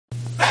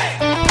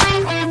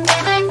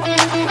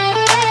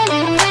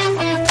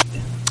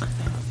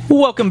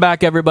Welcome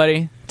back,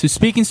 everybody, to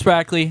Speaking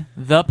Sprackly,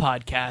 the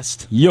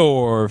podcast.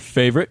 Your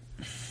favorite.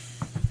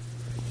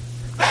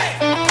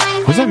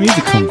 Where's that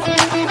music coming from?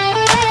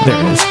 There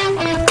it is.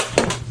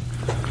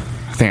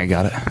 I think I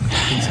got it.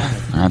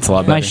 That's a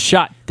lot better. Nice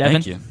shot,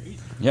 Devin. Thank you.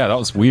 Yeah, that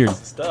was weird.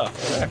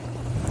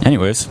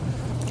 Anyways,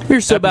 We're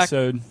so back.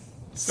 episode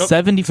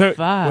 75.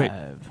 wait.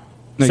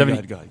 No,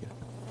 70. go ahead.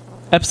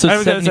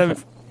 Episode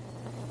 75.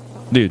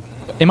 Dude.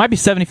 It might be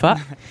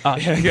 75. Oh,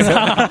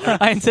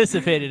 I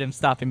anticipated him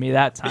stopping me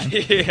that time.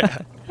 Yeah.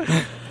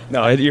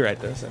 No, you're right,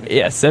 though.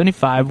 Yeah,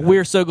 75.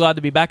 We're so glad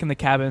to be back in the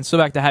cabin. So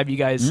back to have you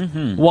guys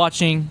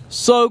watching.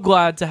 So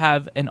glad to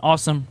have an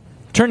awesome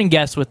returning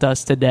guest with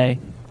us today.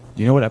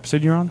 Do you know what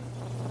episode you're on?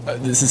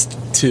 This is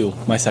 2,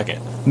 my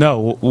second.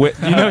 No. Do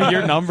you know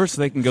your number so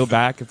they can go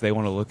back if they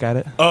want to look at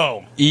it?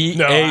 Oh, EA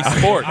No.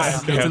 Sports.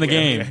 It's in the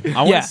game.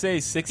 I want to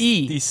say 60.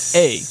 EA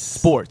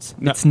Sports.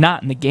 No. It's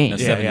not in the game. No,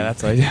 Yeah, 70.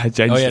 that's right. I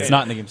Oh, yeah, it's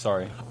not in the game.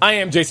 Sorry. I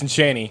am Jason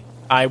Chaney.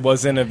 I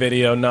was in a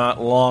video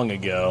not long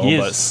ago,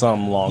 but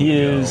some long ago.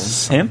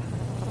 him?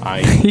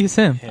 He's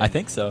him. I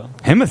think so.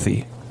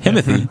 Timothy.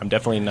 Timothy. I'm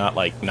definitely not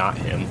not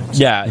him.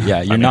 Yeah.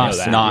 You're mean, not I know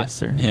that. not Yes,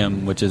 sir.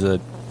 him, which is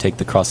a take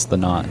the cross the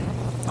knot,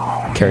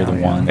 carry the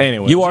one.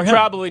 Anyway, you are him.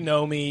 probably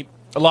know me.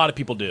 A lot of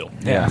people do.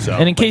 Yeah. So,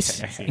 And in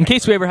case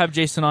we ever have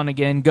Jason on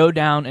again, go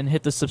down and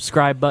hit the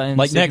subscribe button.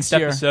 Like so you can next see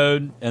our-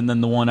 episode, and then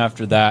the one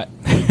after that,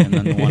 and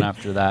then the one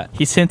after that.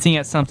 He's hinting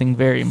at something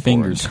very important.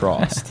 Fingers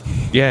crossed.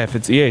 Yeah, if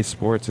it's EA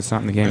Sports, it's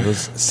not in the game. It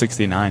was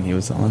 69 he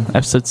was on.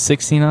 Episode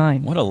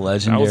 69. What a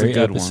legendary That was a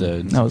good one.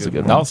 episode. That was a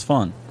good That one. was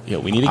fun. yeah,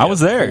 we need to I get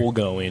was a there. poll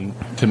going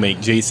to make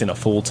Jason a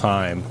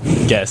full-time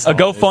guest. A on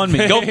this.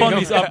 GoFundMe.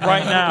 GoFundMe's up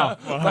right now.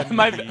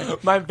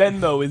 my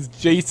Venmo is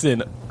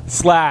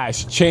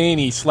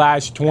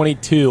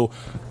Jason/Cheney/22.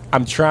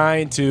 I'm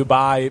trying to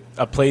buy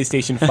a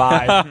PlayStation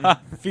 5.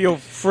 Feel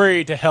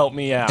free to help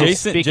me out.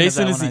 Jason- Speaking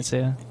Jason of is that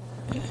the- one,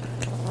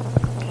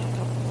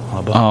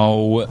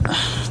 Oh,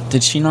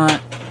 did she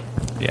not?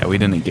 Yeah, we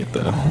didn't get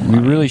the... We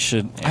really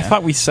should. I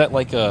thought we set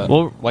like a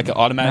Well, like an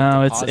automatic.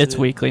 No, deposit. it's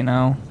weekly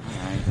now.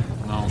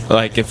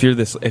 Like, if you're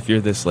this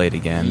late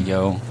There again... you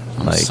go.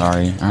 I'm Like,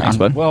 sorry. All right, thanks,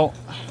 bud. Well,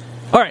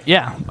 All right,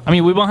 yeah. I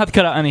mean, we won't have to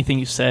cut out anything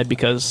you said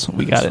because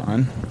we got it.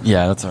 Fine.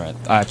 yeah, that's all right.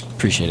 I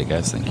appreciate it,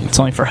 guys. Thank you. It's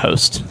only for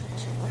host.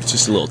 It's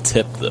just a little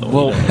tip, though.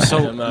 Well, so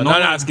I'm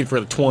not asking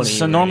for the 20.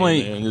 So or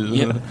normally,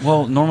 anything.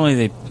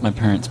 normally my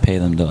parents pay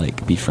them to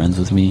like be friends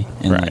with me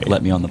and like Right.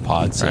 let me on the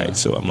pod. So. Right,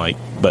 so I'm like,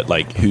 but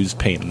like, who's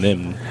paying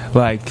them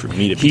Like, for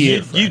me to be? their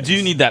You friend?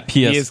 do need that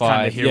is kinda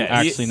PS5. here- Yeah,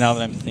 actually, now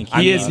that I'm thinking,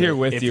 He about is it. here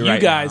with If you you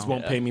right guys now.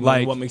 won't pay me money,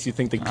 Like- what makes you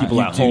think the people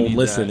you at do home need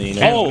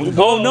listening? Oh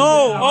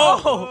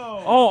no!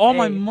 Oh, all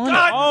my money!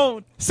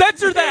 Oh,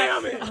 censor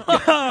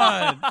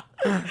that!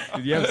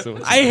 Dude, you have so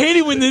much- I hate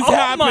it when this Oh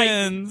my-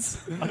 happens.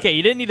 Okay,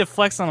 you didn't need to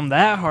flex on him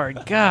that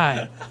hard.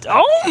 God.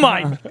 Oh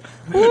my.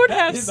 Lord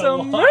have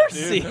some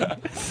mercy. I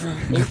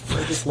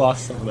just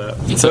lost some of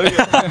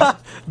that.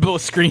 Bill,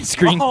 screen.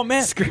 Oh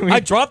man, Screen. I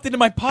dropped it in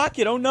my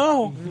pocket. Oh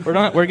no!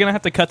 We're gonna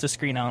have to cut the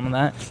screen out on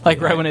that.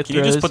 Like right when it Can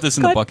you throws. just put this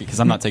in the Cut. bucket?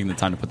 Because I'm not taking the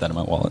time to put that in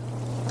my wallet.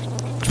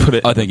 Put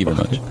it... Oh, thank you very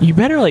much. You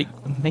better like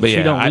make But sure yeah,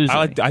 you don't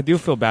lose it. I do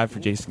feel bad for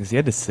Jason because he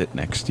had to sit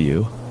next to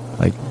you.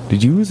 Like,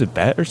 did you lose a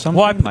bet or something?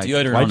 Well, I put like,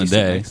 deodorant why'd on you a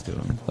sit day. next to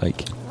him? Like,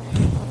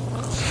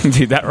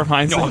 Dude, that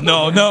reminds me.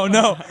 no.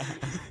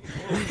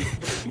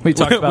 We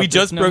talked about we this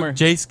just number.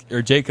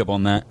 broke Jacob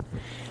on that.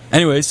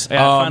 Anyways,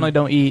 Yeah, I finally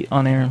don't eat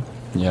on air.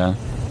 yeah.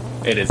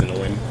 It isn't a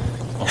win.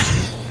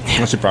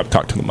 I should probably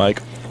talk to the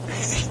mic.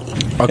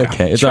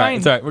 Okay, it's all right. Trying-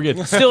 It's all right. We're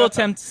good.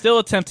 Still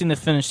attempting to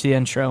finish the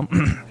intro.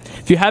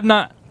 If you have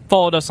not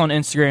followed us on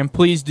Instagram,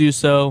 please do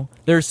so.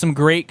 There's some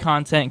great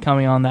content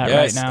coming on that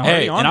right now.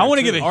 Hey, on and I there, want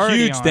to too. give a Already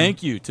huge on.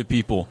 thank you to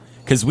people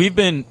because we've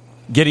been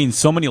getting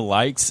so many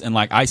likes and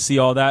like I see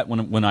all that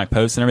when I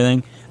post and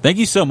everything. Thank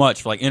you so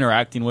much for like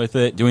interacting with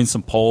it, doing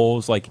some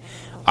polls. Like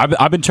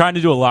I've been trying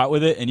to do a lot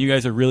with it, and you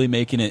guys are really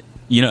making it.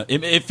 You know,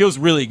 it feels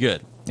really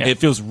good. Yeah. It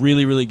feels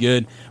really, really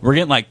good. We're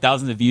getting like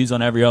thousands of views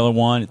on every other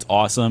one. It's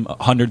awesome.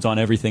 Hundreds on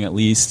everything at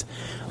least.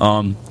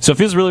 So it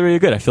feels really, really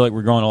good. I feel like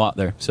we're growing a lot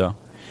there. So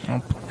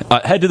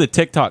head to the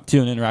TikTok too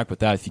and interact with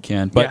that if you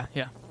can. But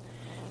yeah.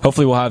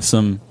 hopefully we'll have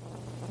some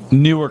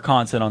newer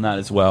content on that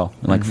as well,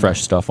 and like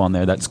fresh stuff on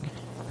there that's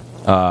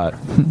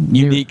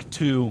unique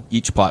to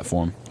each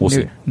platform. We'll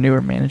see.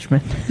 Newer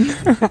management.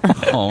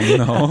 Oh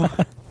no!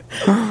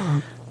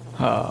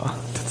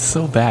 It's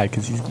so bad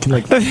because you can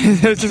like,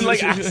 just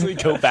like actually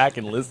go back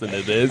and listen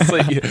to this.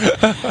 Like,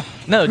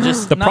 No,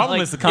 just The not problem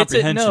like, is the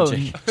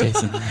comprehension,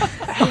 Jason.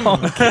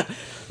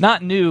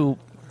 not new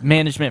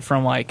management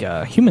from like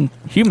human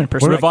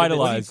perspective.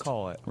 Revitalized.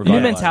 Call it? New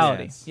Revitalized.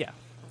 mentality. Yes. Yeah.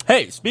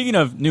 Hey, speaking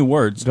of new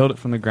words, Build it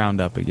from the ground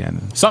up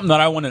again. something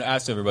that I wanted to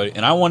ask everybody,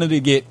 and I wanted to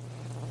get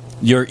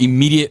your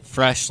immediate,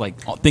 fresh, like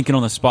thinking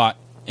on the spot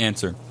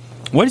answer.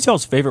 What is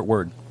y'all's favorite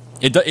word?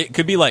 It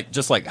could be like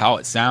just like how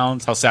it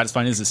sounds, how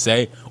satisfying it is to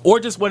say, or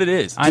just what it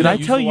is. Did I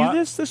use tell a you lot?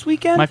 this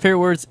weekend? My favorite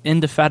word's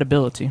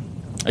indefatigability.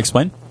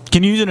 Explain.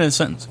 Can you use it in a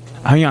sentence?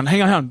 Hang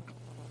on.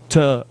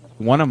 To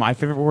one of my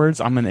favorite words,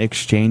 I'm going to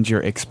exchange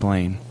your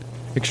explain.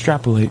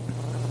 Extrapolate.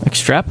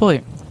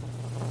 Extrapolate.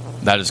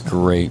 That is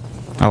great.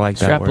 I like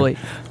that Extrapolate.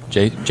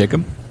 word.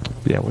 Jacob,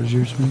 Yeah, what is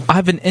yours? I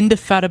have an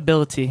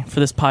indefatigability for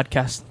this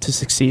podcast to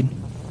succeed.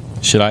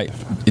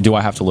 do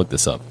I have to look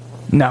this up?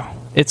 No.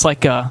 It's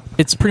like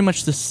it's pretty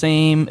much the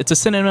same. It's a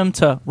synonym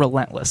to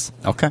relentless.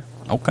 Okay.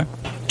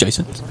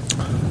 Jason?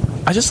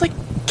 I just like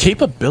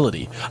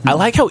capability. I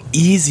like how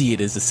easy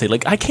it is to say.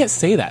 Like, I can't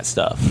say that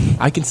stuff.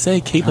 I can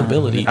say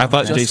capability. I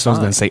thought just Jason was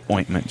fine. going to say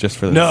ointment just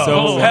for the No,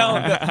 So hell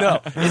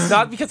no. It's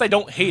not because I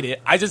don't hate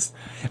it. I just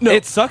no.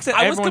 It sucks that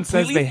I was everyone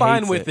says completely they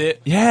fine hates with it.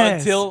 it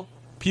Yes. until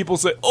people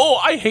say, "Oh,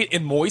 I hate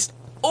and moist."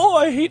 Oh,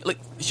 I hate like.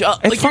 It's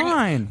like, you're-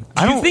 fine.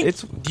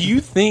 Do you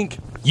think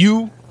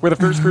you were the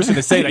first person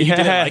to say that you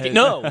didn't like it?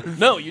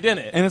 No, you didn't.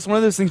 And it's one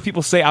of those things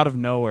people say out of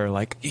nowhere,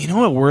 like, you know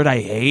what word I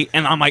hate?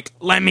 And I'm like,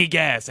 let me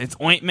guess. It's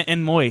ointment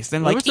and moist.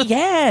 And like,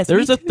 yes.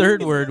 There's a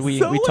third word we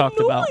talked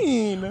about.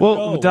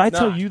 Well, did I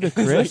tell you the It's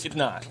like, crisp? it's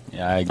not.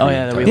 Yeah, I agree. Oh,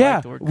 yeah, that we Yeah,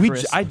 like the word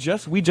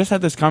we just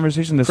had this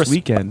conversation this Crisp.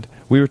 weekend.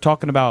 We were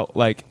talking about,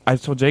 like, I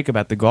told Jacob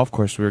at the golf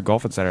course, we were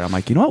golfing Saturday. I'm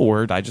like, you know what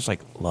word I just like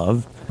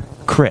love?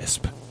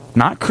 Crisp.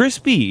 Not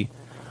crispy,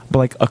 but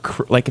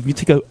like if you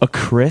take a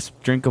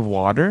crisp drink of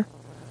water.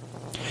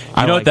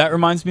 You know what that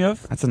reminds me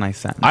of? That's a nice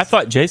sentence. I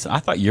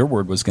thought your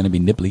word was going to be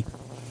nibbly.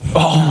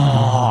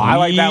 I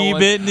like that one. We've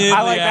been nibbly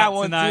I like that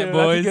one tonight, too.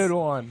 boys. That's a good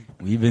one.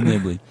 We've been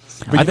nibbly.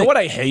 But you know what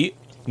I hate?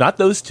 Not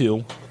those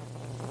two.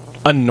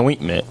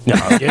 Anointment. No,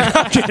 I'm kidding.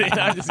 I'm kidding.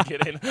 I'm just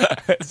kidding.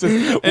 It's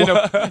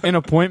just, an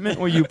appointment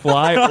where you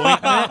apply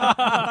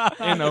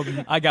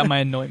ointment. I got my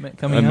anointment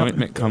coming up.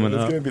 Anointment coming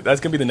up. that's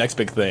gonna be the next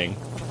big thing.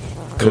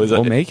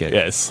 We'll make it.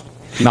 Yes.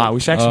 Nah, we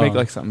should actually make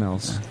like something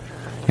else.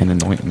 An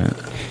anointment.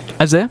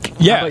 Isaiah?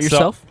 Yeah, How about so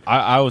yourself?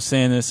 I was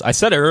saying this. I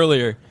said it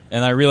earlier,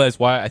 and I realized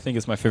why I think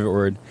it's my favorite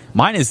word.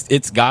 Mine is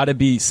it's got to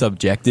be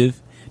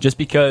subjective, just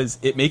because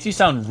it makes you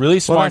sound really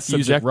smart that's if you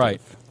use it subjective.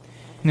 right.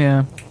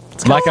 Yeah.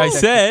 Like I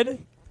said, it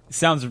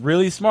sounds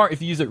really smart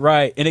if you use it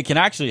right, and it can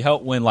actually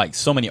help win like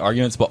so many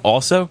arguments. But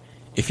also,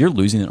 if you're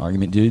losing an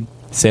argument, dude,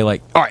 say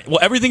like, all right, well,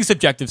 everything's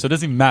subjective, so it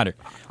doesn't even matter.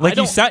 Like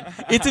you said,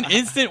 it's an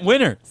instant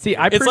winner. See,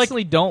 I It's like,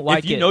 personally don't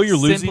like if you it know you're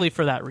losing, simply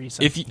for that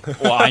reason. if you,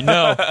 well, I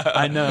know,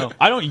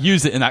 I don't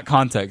use it in that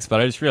context, but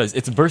I just realized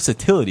its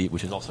versatility,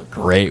 which is also a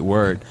great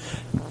word,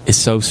 is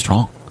so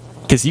strong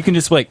because you can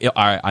just be like, all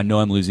right, I know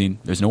I'm losing.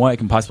 There's no way I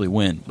can possibly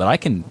win, but I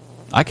can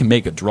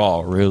make a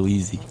draw real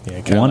easy.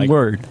 Yeah, kinda one like-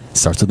 word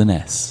starts with an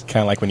S.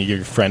 Kind of like when you give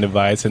your friend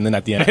advice, and then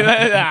at the end,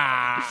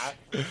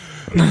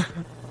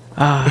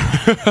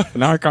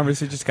 Now our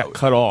conversation just got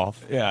cut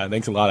off. yeah,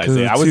 thanks a lot. 'Cause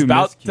Isaiah. of I was two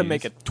about to miscues.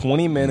 make a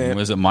 20-minute.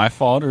 Was it my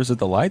fault or is it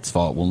the light's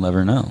fault? We'll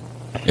never know.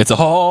 It's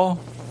all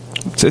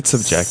It's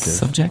subjective.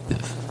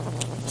 subjective.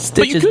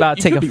 Stitch is about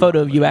to take a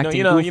photo of you acting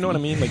You know goofy. what I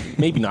mean? Like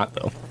maybe not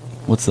though.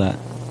 What's that?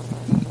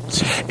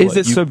 Is What, it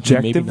you-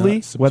 subjectively?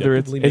 maybe not, Whether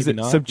it's subjectively, is maybe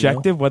it not,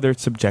 subjective? Whether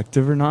it's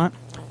subjective or not?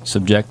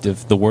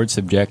 Subjective. The word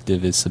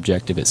subjective is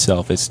subjective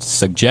itself. It's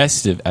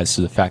suggestive as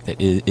to the fact that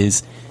it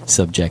is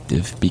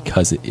subjective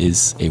because it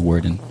is a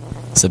word and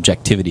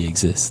subjectivity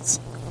exists.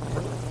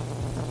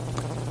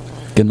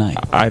 Good night.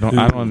 I don't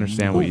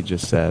understand what you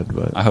just said,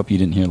 but I hope you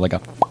didn't hear like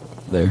a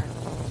there.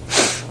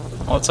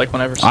 Well, it's like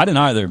whenever. I didn't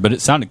either, but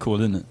it sounded cool,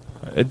 didn't it?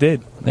 it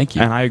did. Thank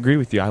you. And I agree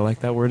with you. I like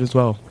that word as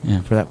well.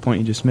 Yeah. For that point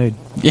you just made.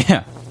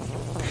 Yeah.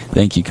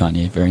 Thank you,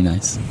 Kanye. Very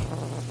nice.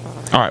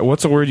 All right,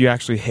 what's a word you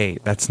actually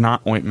hate? That's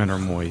not ointment or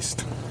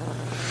moist.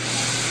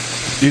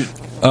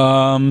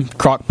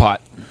 Crock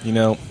pot. You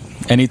know,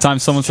 Anytime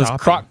someone says Chopping.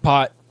 crock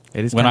pot,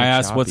 It is when I kinda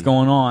ask what's choppy.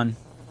 going on,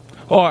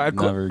 Oh,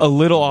 Never a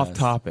little off guessed.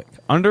 topic.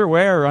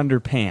 Underwear or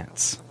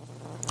underpants?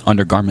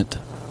 undergarment.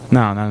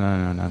 No.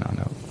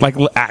 Like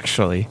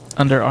actually,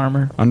 Under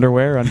Armour.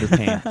 underwear or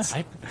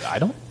underpants? I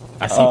don't.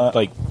 I see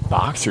like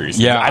boxers.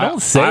 Yeah, I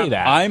don't say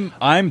that.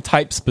 I'm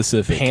type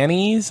specific.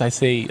 Panties. I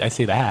say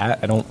that.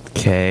 I don't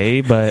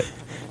Okay, but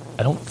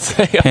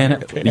say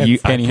underpants.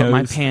 I put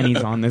my pantyhose.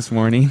 panties on this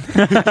morning.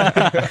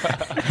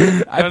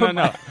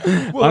 No.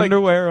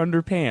 Underwear,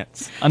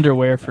 underpants.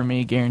 Underwear for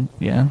me, Garen.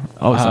 Yeah.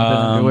 Always have been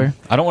underwear.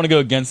 I don't want to go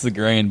against the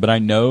grain, but I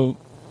know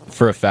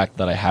for a fact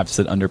that I have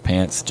said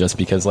underpants just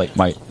because like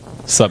my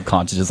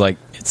subconscious is like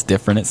it's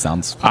different. It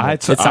sounds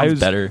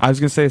better. I was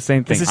gonna say the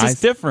same thing. It's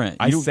just different.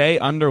 I say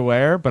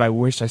underwear, but I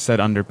wish I said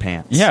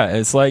underpants. Yeah,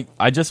 it's like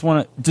I just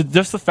want to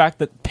just the fact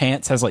that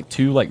pants has like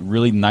two like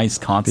really nice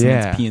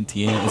consonants, Yeah. P and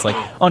T in it. It's like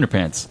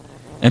underpants,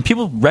 and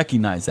people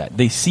recognize that.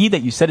 They see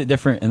that you said it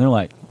different, and they're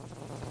like,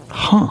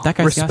 "Huh, that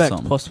guy's got Respect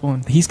something.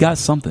 +1. He's got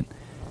something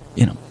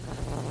in him."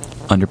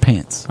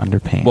 Underpants.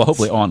 Underpants. Well,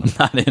 hopefully on them,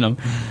 not in them.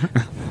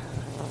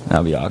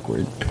 That'd be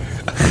awkward.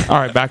 All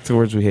right, back to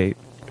words we hate.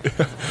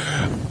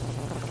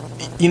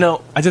 You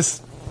know,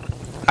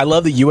 I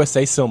love the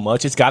USA so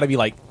much. It's got to be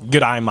like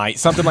good eye mate,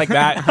 something like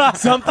that.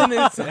 something.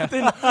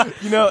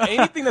 You know,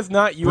 anything that's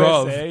not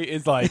USA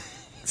is like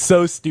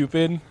so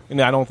stupid,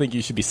 and I don't think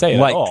you should be saying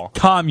it Like at all.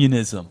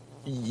 communism.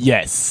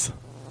 Yes.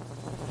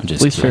 I'm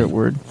just Least kidding. favorite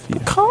word.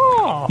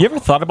 You ever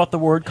thought about the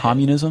word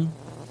communism?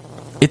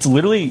 It's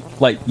literally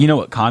like, you know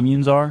what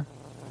communes are?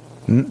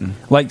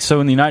 Like, so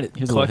in the United,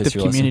 here's a little Collective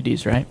history lesson.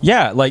 communities, right?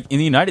 Yeah, like in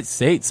the United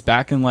States,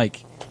 back in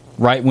like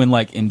right when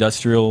like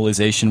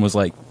industrialization was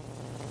like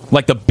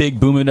the big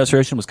boom of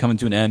industrialization was coming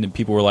to an end, and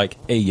people were like,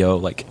 "Hey, yo,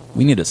 like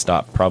we need to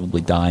stop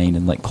probably dying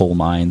in like coal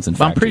mines and."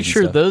 But I'm pretty factories and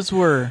sure stuff." those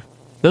were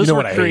You know were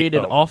what I hate?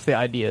 created Oh. off the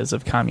ideas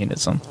of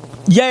communism.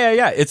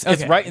 Yeah. It's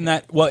Okay. right in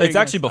that. Well, it's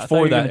actually I thought before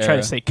you were that. gonna try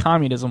era. to say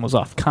communism was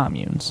off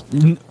communes.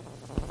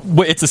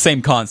 Well, it's the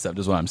same concept,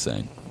 is what I'm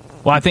saying.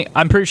 Well,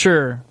 I'm pretty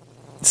sure.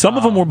 Some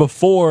of them were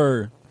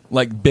before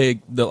like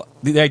big. The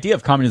idea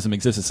of communism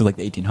existed since like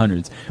the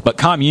 1800s, but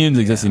communes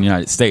existed in the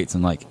United States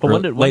in like But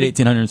when did- late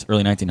 1800s,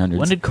 early 1900s.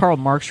 When did Karl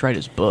Marx write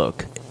his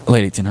book?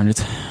 late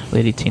 1800s?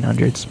 Late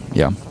 1800s.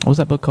 Yeah. What was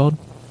that book called?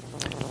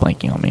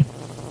 Blanking on me.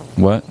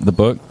 What the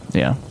book?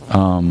 Yeah.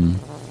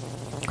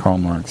 Karl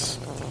Marx.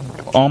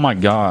 Oh my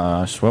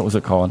gosh, what was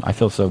it called? I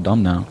feel so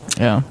dumb now.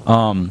 Yeah.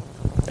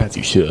 As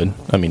you should.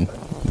 I mean,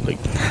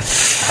 like,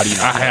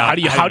 how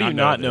do you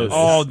not know this?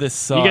 Oh, this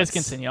sucks. You guys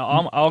continue.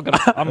 I'll go.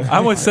 I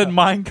almost said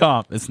Mein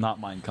Kampf. It's not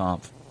Mein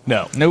Kampf.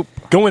 No. Nope.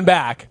 Going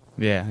back,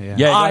 Yeah. Yeah,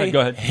 go I ahead, go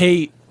ahead.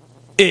 hate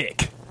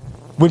ick.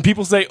 When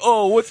people say,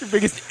 "Oh, what's your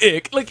biggest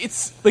ick?" Like,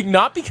 it's like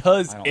not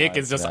because I don't ick like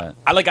is just that.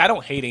 I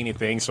don't hate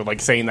anything, so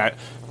like saying that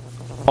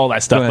all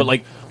that stuff, Go ahead. but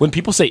like when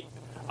people say,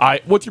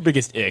 what's your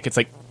biggest ick?" It's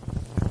like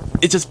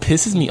it just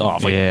pisses me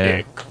off. Like, Yeah.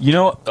 ick. You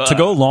know, to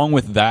go along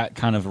with that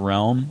kind of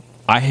realm,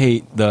 I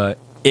hate the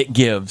it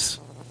gives.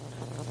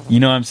 You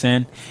know what I'm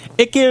saying?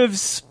 It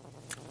gives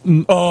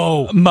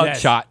Oh,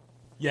 mugshot.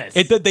 Yes.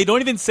 They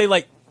don't even say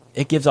like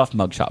it gives off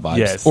mugshot vibes.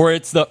 Yes. Or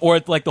it's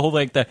like the whole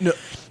like the No.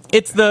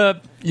 it's the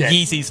Yes.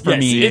 Yeezys for Yes,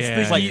 me. it's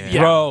It's the like, Ye-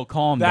 bro,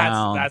 calm That's-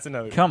 down. that's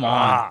another- Come on.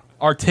 Ah.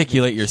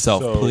 Articulate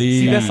yourself, So-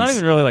 please. See, that's not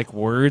even really like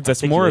words.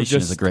 That's more of Articulation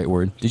just is a great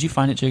word. Did you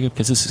find it, Jacob?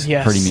 Because this is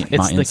Yes. hurting me. It's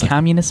my the inside.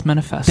 Communist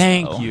Manifesto.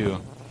 Thank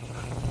you.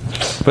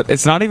 But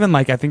it's not even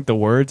like I think the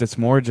words. It's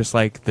more just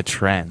like the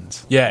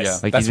trends. Yes. Yeah.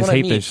 Like, you That's just what I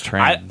hate mean. those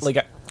trends.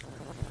 I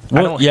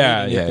Well, don't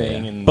yeah, hate yeah,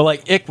 anything. yeah. And, But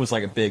like ick was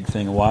like a big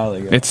thing a while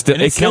ago. It's still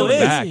And it still comes is.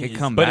 back. It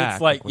comes But back.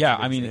 it's like, what's yeah,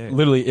 your I mean, biggest ick?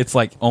 literally, it's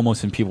like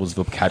almost in people's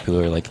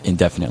vocabulary, like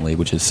indefinitely,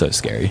 which is so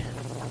scary.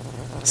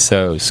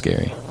 So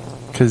scary.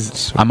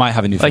 because I might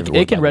have a new Like favorite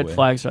word, ick and by the red way.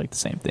 flags are like the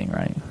same thing,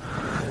 right?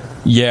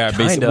 Yeah,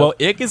 Kinda. basically. Well,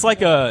 ick is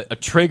like a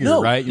trigger,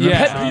 No, right? You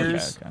yeah. remember Okay,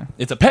 triggers? okay.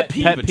 It's a pet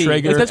peeve, Pet a peeve.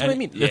 trigger. like, that's what I and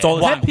mean. It's all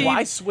the why, time.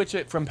 why switch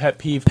it from pet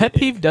peeve? Pet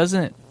peeve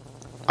doesn't.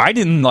 I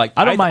didn't like.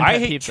 I don't mind I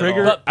pet hate peeves at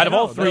trigger. all. Out of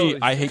all No, three, no,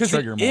 I hate 'cause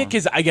trigger more. Ick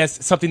is, I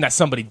guess, something that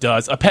somebody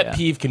does. A pet Yeah.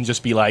 peeve can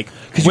just be like,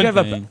 Because you When- have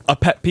a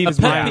pet peeve. A is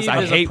pet mine peeve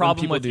I is a hate when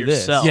problem people with do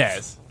yourself.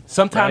 yes.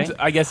 Sometimes Right?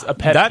 I guess a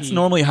pet. That's peeve,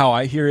 normally how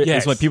I hear it.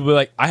 Yes. Is when people be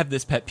like, "I have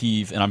this pet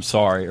peeve, and I'm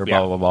sorry," or Yeah.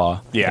 blah blah blah.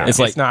 Yeah, it's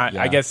like not.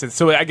 yeah. I guess it's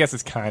so. I guess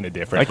it's kind of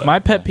different. Like but- my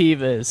pet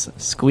peeve is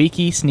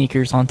squeaky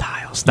sneakers on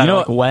tiles that You know are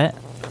like wet.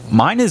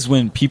 Mine is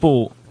when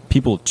people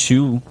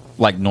chew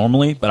like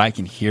normally, but I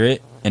can hear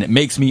it, and it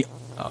makes me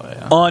Oh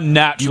yeah. you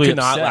unnaturally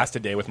cannot upset. last a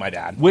day with my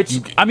dad. Which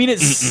I mean,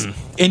 it's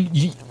and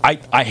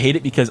I hate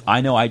it because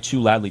I know I chew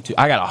loudly too.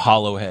 I got a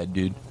hollow head,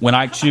 dude. When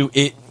I chew,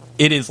 it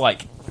is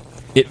like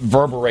it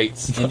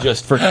reverberates and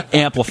just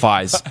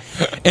amplifies.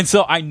 And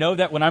so I know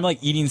that when I'm like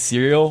eating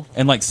cereal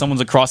and like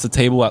someone's across the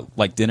table at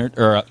like dinner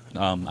or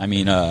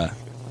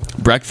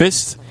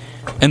breakfast.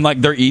 And like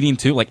they're eating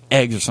too, like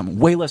eggs or something,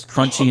 way less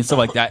crunchy and stuff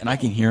like that. And I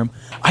can hear them.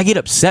 I get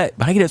upset,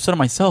 but I get upset at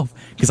myself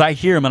because I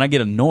hear them and I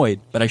get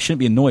annoyed. But I shouldn't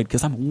be annoyed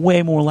because I'm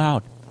way more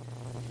loud.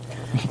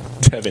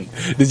 Kevin,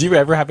 did you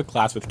ever have a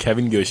class with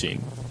Kevin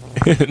Gushing?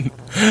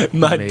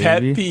 My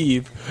pet Maybe.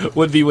 peeve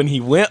would be when he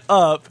went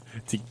up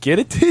to get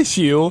a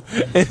tissue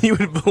and he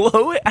would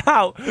blow it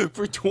out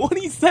for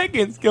 20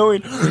 seconds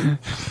going and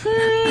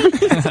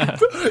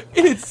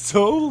it's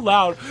so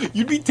loud.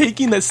 You'd be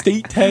taking that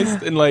state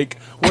test and like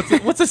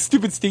what's a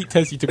stupid state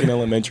test you took in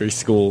elementary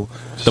school?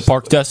 The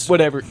park test.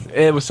 Whatever.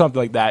 It was something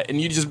like that. And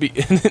you'd just be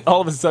and then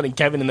all of a sudden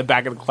Kevin in the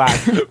back of the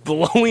class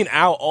blowing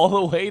out all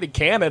the way to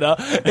Canada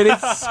and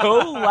it's so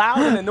loud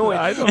and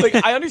annoying. Like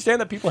I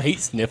understand that people hate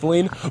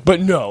sniffling,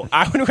 but no,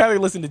 I would rather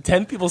listen to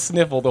 10 people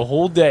sniffle the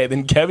whole day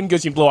than Kevin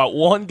Gushing blow out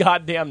one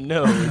goddamn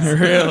nose.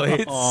 Really?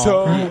 It's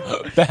so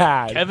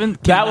bad. Kevin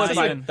that cannot was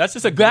my even- That's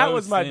just a that gross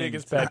was my thing.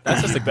 biggest pet.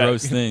 That's just a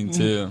gross thing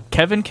too.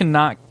 Kevin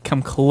cannot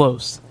come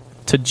close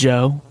to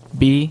Joe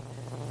B.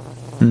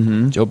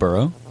 Joe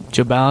Burrow.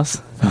 Joe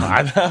Ballas.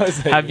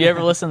 Have you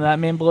ever listened to that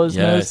man blow his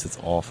Yes, nose? it's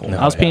awful. No.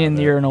 I was I peeing in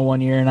the haven't. urinal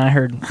one year and I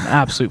heard an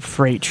absolute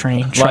freight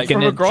train trucking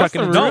from in, across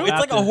trucking the in room? No, it's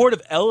like a horde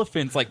of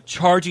elephants like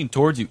charging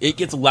towards you. It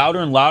gets louder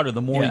and louder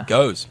the more Yeah. he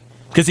goes.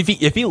 Because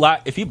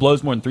if he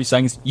blows more than 3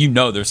 seconds, you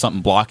know there's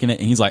something blocking it,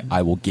 and he's like,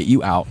 "I will get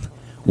you out,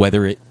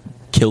 whether it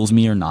kills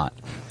me or not.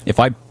 If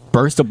I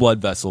burst a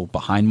blood vessel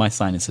behind my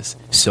sinuses,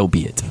 so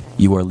be it.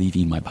 You are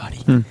leaving my body."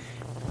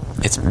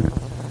 It's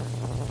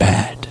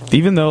bad.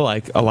 Even though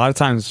like a lot of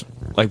times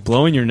like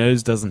blowing your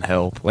nose doesn't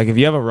help. Like if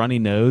you have a runny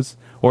nose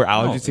or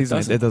allergy it season,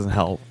 doesn't. it doesn't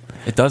help.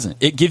 It doesn't.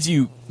 It gives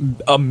you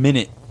a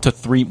minute to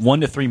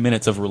 1 to 3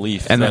 minutes of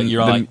relief, And so then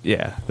you're like, then the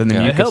Yeah. It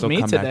mucus helped will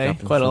me come back today up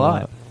and quite a fill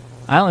lot. up.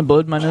 I only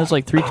blowed my nose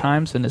like 3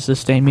 times and it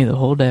sustained me the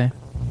whole day.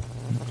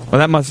 Well,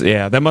 that must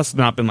have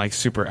not been like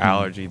super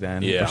allergy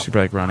then. Yeah. Or super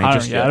like running. I don't,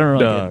 Just yeah, I don't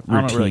really, the get,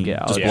 I don't really routine. get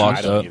allergies. Just Yeah, blocked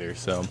I don't up. either.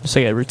 So Just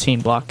like a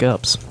routine block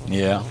ups.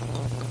 Yeah.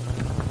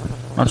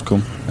 That's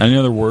cool. Any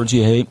other words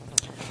you hate?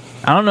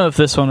 I don't know if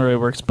this one really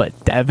works,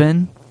 but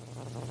Devin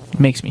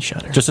makes me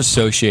shudder. Just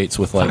associates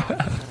with like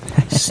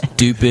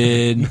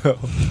stupid,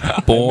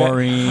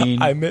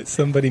 boring. I met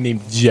somebody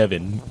named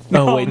Jevin.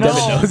 No, Oh wait, no.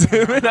 Devin knows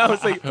him, and I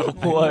was like,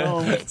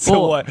 "What? So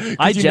Well, what? Could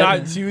I you not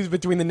Jevin. choose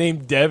between the name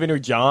Devin or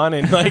John?"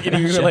 And like, and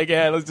you were like,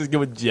 "Yeah, let's just go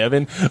with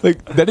Jevin."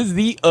 Like, that is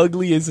the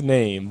ugliest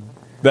name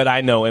that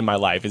I know in my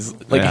life. Is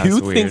like, Yeah, who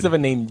that's thinks weird. of a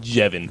name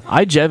Jevin?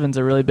 Jevin's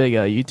a really big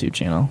YouTube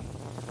channel.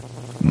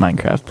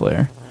 Minecraft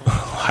player.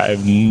 I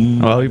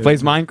have Well, he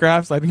plays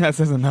Minecraft, so I think that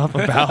says enough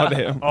about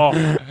him.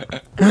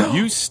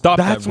 You stop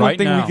That's that one right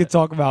thing now. we could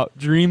talk about.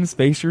 Dream's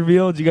face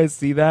reveal. Did you guys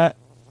see that?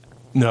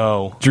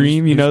 no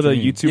Dream, you Who's know the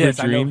Dream? YouTuber Yes,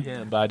 I know Dream?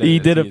 him, but I don't He see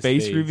did a his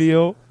face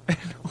reveal.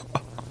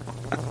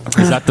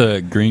 Is that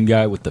the green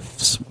guy with the?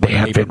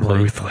 paper plate?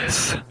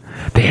 ruthless.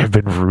 They have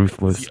been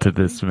ruthless to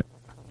this.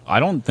 I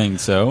don't think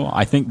so.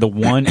 I think the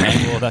one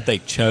angle that they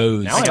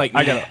chose. Now I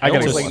gotta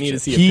just like watch need to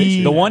it. see a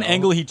picture. The one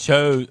angle he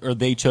chose, or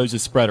they chose to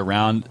spread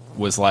around,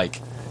 was like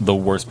the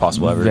worst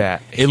possible ever.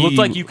 That it looked he-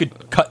 like you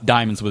could cut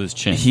diamonds with his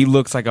chin. He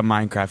looks like a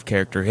Minecraft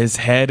character. His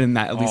head and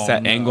that, at least Oh,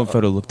 that no. angle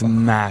photo looked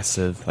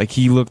massive. Like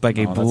he looked like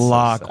a Oh, that's so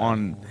block sad.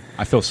 on.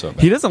 I feel so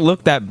bad. He doesn't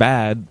look that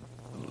bad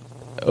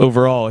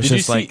overall. It's Did you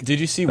just see? like Did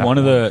you see that one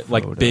of the one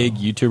like photo. big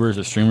YouTubers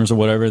or streamers or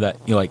whatever that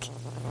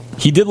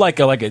he did like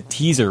a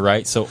teaser,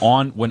 right? So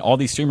on when all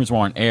these streamers were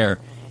on air,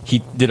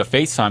 he did a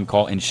FaceTime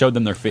call and showed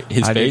them his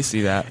I did face.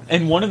 see that.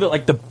 And one of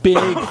the big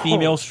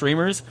female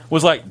streamers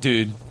was like,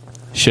 "Dude,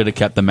 should have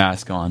kept the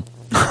mask on."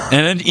 And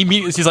then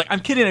immediately she's like, "I'm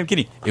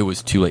kidding. It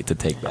was too late to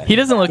take that." He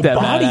doesn't look that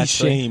bad. Body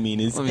Actually. shaming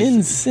is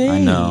insane. I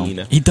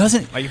know. He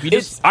doesn't. Like, if you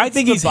it's- just I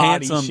think the he's body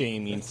handsome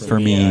shaming for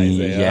me.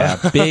 Isaiah.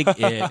 Yeah, big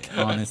ick.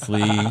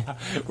 Honestly,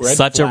 Red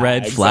such a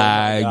red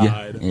flags, oh my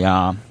flag. God.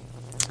 Yeah.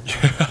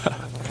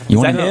 You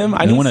Is want that him?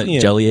 I You didn't want a see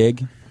him. jelly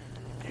egg?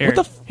 Here, What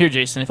the here,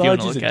 Jason, if you want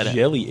Fudge to is look a at it.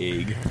 jelly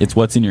egg. It's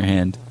what's in your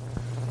hand.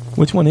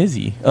 Which one is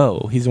he?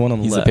 Oh, he's the one on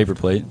the He's left. the paper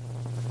plate.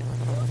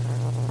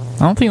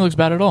 I don't think it looks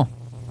bad at all.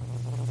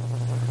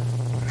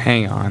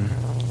 Hang on.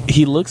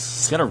 He looks.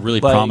 He's got a really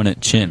like- prominent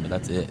chin, but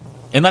that's it.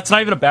 And that's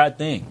not even a bad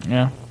thing.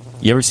 Yeah.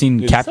 You ever seen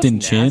Dude, Captain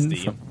this Chin?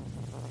 stuff's nasty.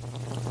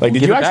 Like, did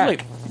Give you it actually?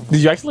 back. Did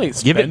you actually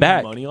like, Give it spend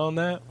back. money on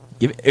that?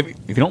 Give it,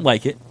 if you don't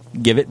like it,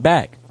 give it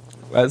back.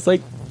 That's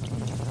like.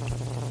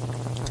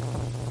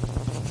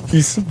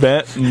 You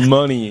spent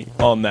money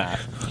on that.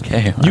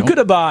 Okay. You could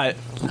have bought.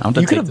 don't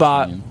You take could have this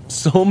bought from you.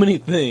 so many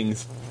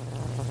things.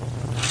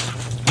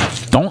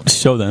 Don't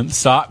show them.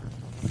 Stop.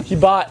 He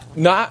bought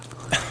not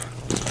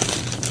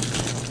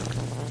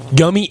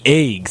gummy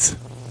eggs.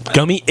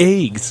 Gummy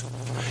eggs.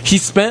 He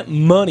spent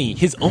money,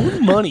 his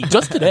own money,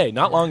 just today,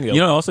 not long ago, You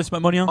know what else I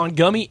spent money on? on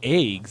gummy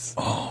eggs.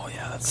 Oh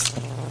yeah,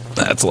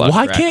 that's a lot.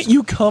 Why of cracks. can't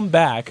you come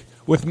back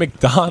with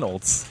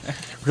McDonald's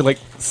or like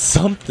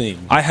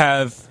something? I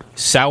have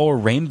sour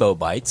rainbow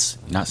bites.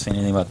 Not saying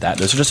anything about that.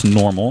 Those are just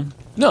normal.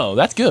 No,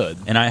 that's good.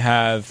 And I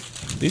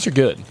have These are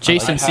good.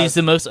 Jason sees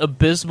the most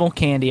abysmal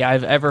candy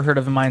I've ever heard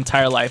of in my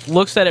entire life.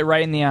 Looks at it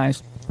right in the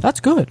eyes. That's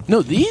good.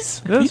 No, these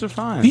Those are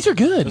fine. These are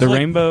good. the like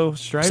rainbow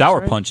stripes. sour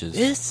right?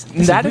 punches.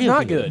 That is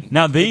not good.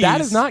 Now these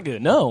That is not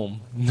good. No,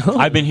 no.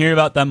 I've been hearing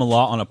about them a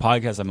lot on a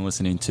podcast I've been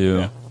listening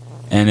to,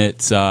 and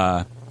it's.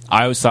 I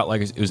always thought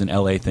like it was an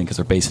LA thing because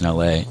they're based in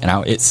LA,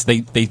 and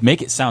they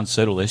make it sound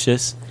so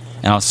delicious,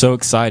 and I was so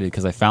excited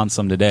because I found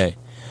some today,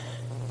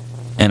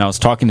 and I was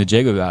talking to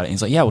Jacob about it. And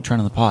he's like, "Yeah, we'll try it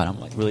on the pod."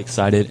 I'm like really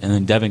excited, and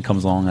then Devin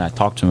comes along and I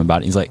talked to him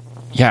about it. He's like,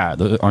 "Yeah,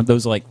 aren't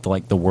those like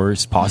the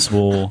worst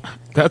possible?"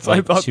 That's what I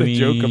like, thought the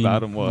joke chewing?"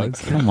 about him Like,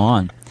 was. come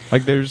on.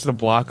 Like there's just a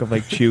block of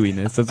like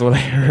chewiness. That's what I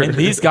heard. And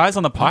these guys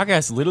on the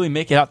podcast literally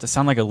make it out to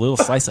sound like a little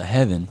slice of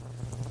heaven.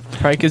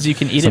 Probably because you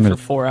can eat it for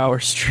 4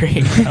 hours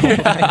straight.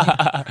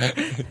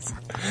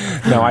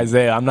 No,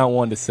 Isaiah, I'm not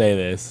one to say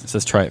this, It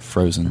says try it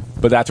frozen.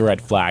 but that's a red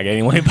flag.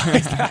 Anyone who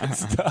buys that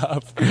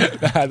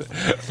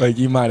stuff, like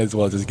you might as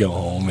well just go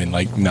home and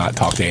like not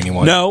talk to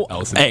anyone.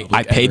 else. in Hey, public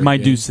I paid ever my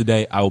again. dues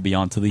today. I will be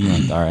on to the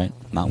end. All right,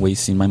 not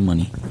wasting my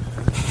money.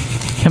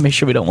 Gotta make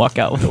sure we don't walk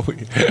out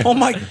with Oh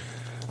my!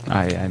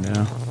 I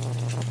know.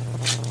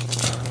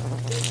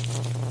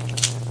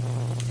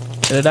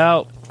 Get it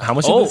out. How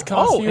much does this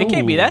cost you? It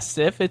can't be that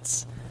stiff.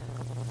 It's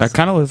That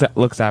kind of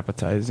looks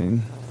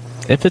appetizing.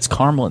 if it's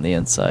caramel on the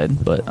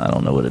inside, but I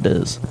don't know what it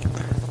is.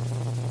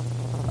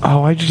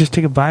 Oh, why'd you just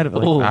take a bite of it?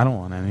 Ooh. Like, I don't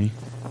want any.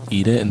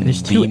 Eat it and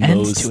There's the two ends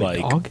most to it, like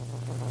dog.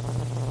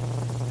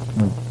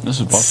 This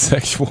is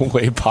sexual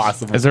way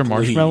possible. Is there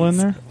marshmallow in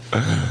there?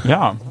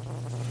 yeah.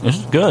 This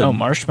is good. Oh,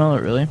 marshmallow,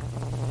 really?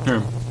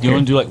 Here. You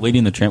want to do like Lady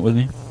in the Tramp with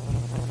me?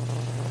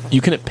 You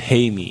couldn't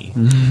pay me.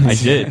 I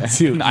did.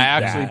 To eat I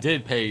actually that.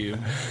 did pay you.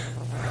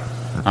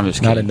 I'm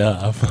just Not kidding.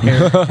 enough. You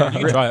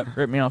can try it.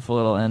 Rip me off a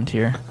little end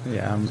here.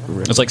 Yeah,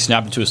 It's like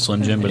snapping to a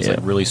Slim Jim, but it's like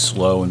really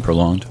slow and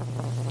prolonged.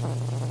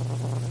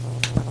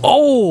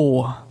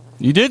 Oh,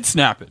 You did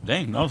snap it.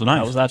 Dang, that was nice.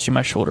 That was actually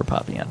my shoulder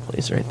popping out of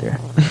place right there.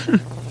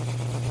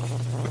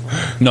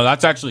 No,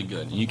 that's actually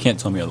good. You can't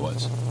tell me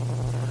otherwise.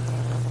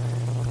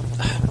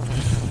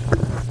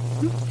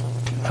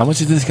 How much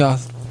did this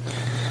cost?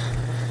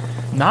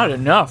 Not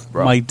enough,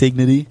 bro. My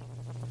dignity.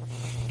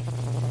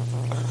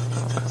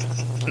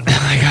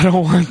 I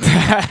don't want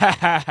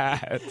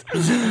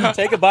that.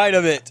 Take a bite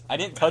of it. I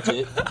didn't touch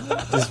it.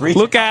 Just reach.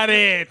 Look at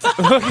it.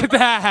 Look at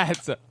that.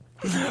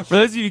 For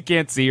those of you who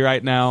can't see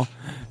right now,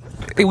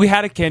 we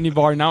had a candy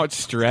bar. Now it's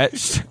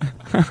stretched.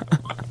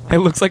 It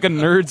looks like a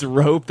nerd's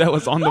rope that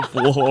was on the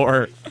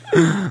floor.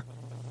 No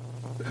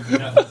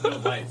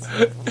bites.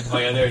 Oh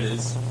yeah, there it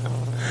is.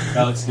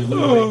 That looks good.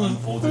 Look at it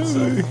unfolds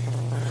itself.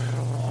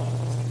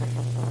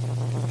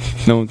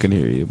 No one can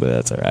hear you, but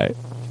that's all right.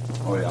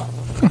 Oh yeah.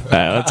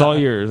 That's all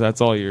yours. That's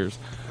all yours.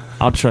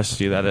 I'll trust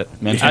you that it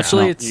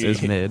Actually,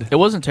 is mid. It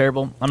wasn't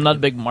terrible. I'm not a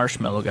big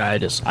marshmallow guy. I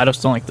just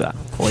don't like the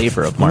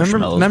flavor of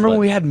marshmallows. Remember but when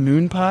we had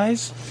moon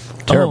pies?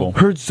 Terrible.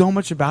 Heard so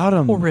much about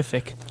them.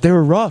 horrific. They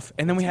were rough.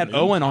 And then we had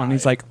Owen on. And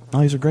he's like, "Oh,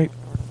 these are great.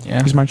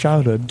 Yeah. These are my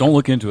childhood." Don't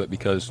look into it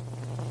because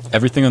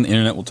everything on the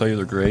internet will tell you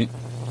they're great,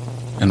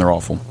 and they're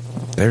awful.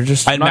 They're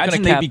just. I not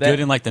imagine gonna they'd be cap that. good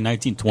in like the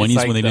 1920s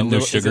when they didn't know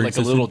sugar Is it like a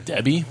existed. little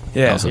Debbie? That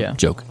yeah. was a Yeah.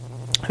 joke.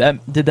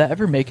 Did that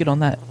ever make it on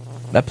that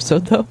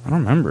episode though? I don't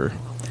remember.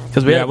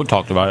 Because we Yeah, had, we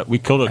talked about it. We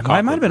killed a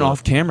I might have been cockroach.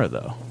 off camera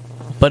though.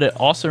 but it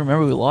also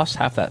remember we lost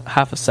half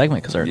a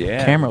segment because our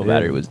Yeah, camera we did.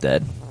 battery was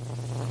dead.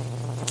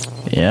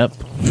 Yep.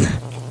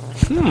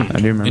 I do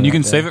remember. And you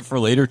can save it for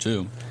later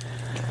too.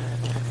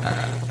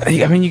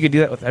 I mean, you could do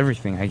that with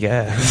everything, I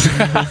guess.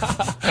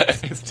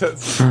 It's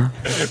just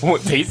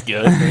won't taste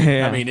good.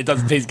 Yeah. I mean, it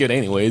doesn't taste good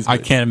anyways. I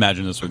but can't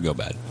imagine this would go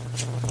bad.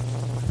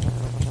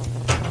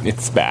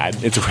 It's bad.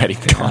 It's already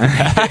gone.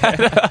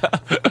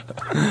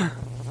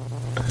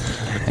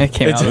 It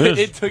came out.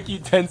 It took you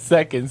 10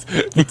 seconds,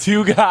 for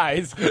 2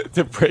 guys,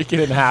 to break it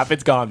in half.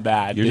 It's gone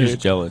bad. You're dude. just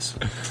jealous.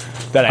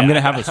 That I'm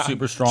gonna have a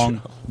super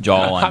strong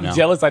jawline I'm now.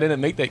 jealous I didn't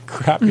make that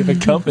crappy of a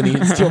company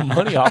and steal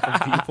money off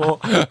of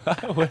people.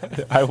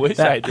 I wish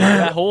I That, did.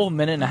 that whole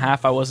minute and a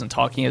half I wasn't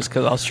talking is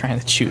because I was trying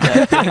to chew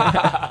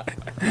that.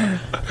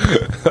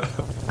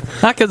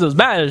 Not because it was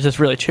bad, it was just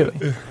really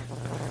chewy.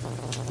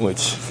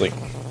 Which, like,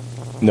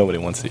 nobody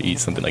wants to eat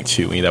something like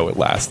chewy that would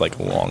last, like,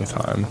 a long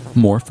time.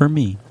 More for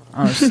me.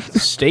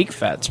 Steak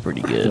fat's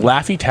pretty good.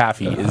 Laffy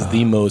Taffy is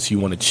the most you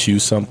want to chew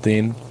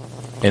something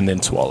and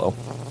then swallow.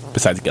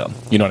 Besides gum.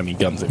 You know what I mean?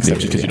 Gum's an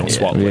exception because you don't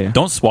swallow Yeah. it.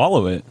 Don't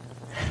swallow it.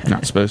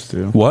 Not supposed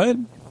to. What?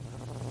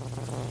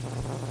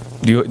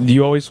 Do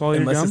you always swallow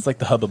your Unless gum? it's like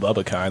the Hubba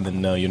Bubba kind,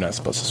 then no, you're not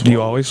supposed to swallow. Do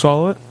you always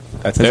swallow it?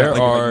 That's There like,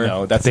 are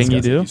no, that's thing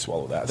you disgusting do? if you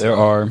swallow that. There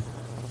are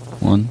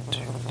 1,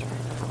 2,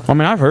 I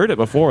mean, I've heard it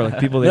before. Like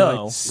people, they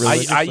No.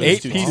 like. I 8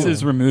 used to pieces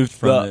too. removed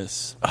from The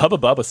this. Hubba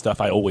Bubba stuff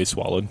I always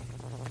swallowed,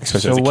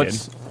 especially So as a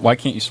what's? kid. Why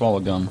can't you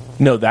swallow gum?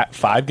 No, that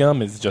 5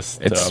 gum is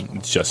just It's-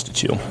 it's just to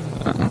chew.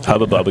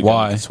 Hubba Bubba gum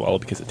Why? you can swallow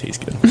because it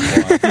tastes good.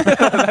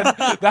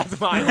 That's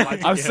my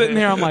logic. I was sitting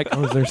there. I'm like,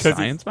 oh, is there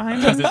science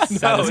behind it? It's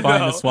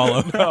satisfying to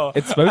swallow. No.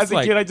 It's supposed As to a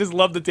like. kid, I just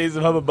loved the taste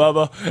of Hubba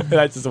Bubba, and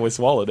I just always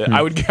swallowed it.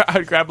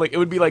 I'd grab like it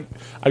would be like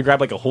I'd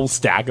grab like a whole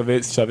stack of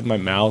it, shove it in my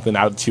mouth, and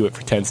I would chew it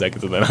for 10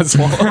 seconds, and then I'd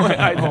swallow it.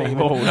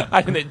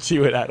 I didn't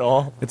chew it at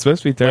all. It's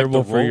supposed to be terrible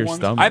Like the for roll your ones?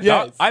 stomach.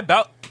 Yes. I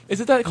about. Is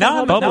it that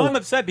Now called I'm Hubba Bubba?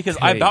 upset because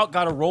I Hey. about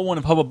got a roll one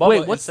of Hubba Bubba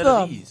Wait, what's instead the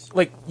of these.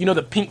 like? You know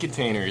the pink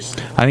containers.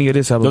 I think it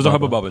is Hubba Those are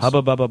Bubba. Hubba Bubbas.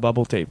 Hubba Bubba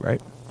bubble tape,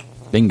 right?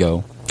 Bingo.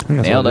 I think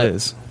that's Nailed what it. it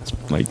is.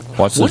 It's like Watch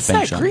What's this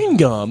that thing, green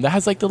gum that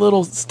has like the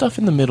little stuff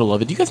in the middle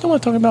of it? Do you guys know what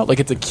I'm talking about?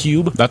 Like it's a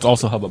cube. That's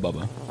also Hubba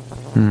Bubba.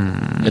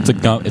 It's a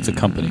gum. It's a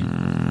company.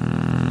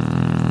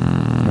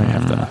 I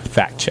have to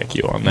fact check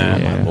you on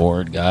that. Yeah. My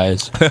lord,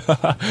 guys.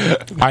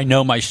 I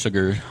know my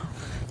sugar.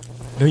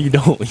 No, you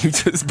don't. You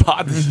just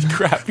bought the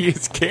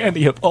crappiest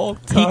candy of all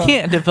He time.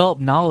 can't develop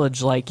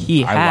knowledge like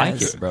he I like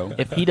has it, bro.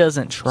 if he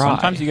doesn't try.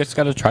 Sometimes you just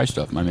gotta try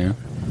stuff, my man.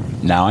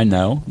 Now I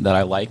know that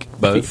I like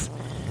both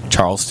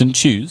Charleston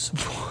chews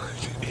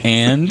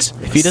and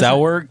he doesn't-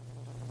 sour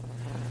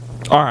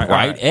all right.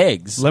 bright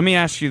eggs. Let me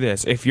ask you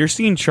this: if you're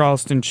seeing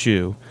Charleston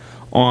Chew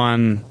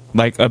on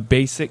like a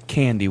basic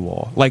candy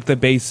wall, like the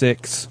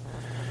basics,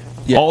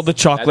 Yes, all the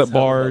chocolate that's Hubba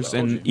bars, Bubba.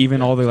 and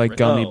even all the like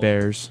gummy Oh.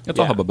 bears. It's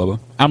all Yeah. Hubba Bubba.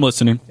 I'm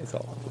listening. It's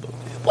all.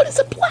 What is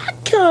the black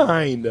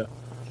kind?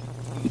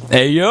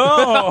 Hey yo,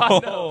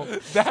 No,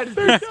 that is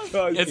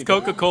disgusting. it's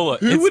Coca Cola.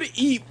 Who would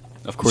eat?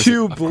 Of course,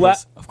 chew of black-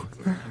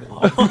 course,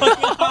 of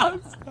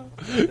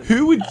course.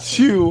 Who would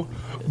chew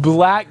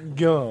black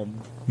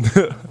gum?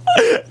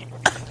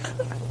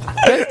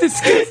 That's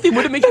disgusting.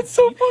 Would it make it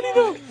so funny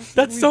though?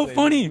 That's so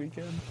funny.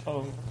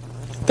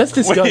 That's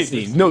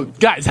disgusting. No,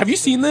 guys, have you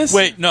seen this?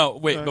 Wait, no,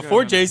 wait.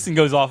 Before Jason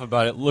goes off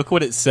about it, look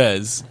what it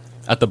says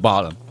at the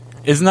bottom.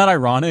 Isn't that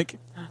ironic?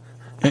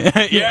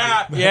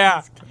 yeah,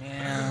 yeah.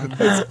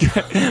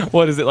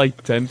 What is it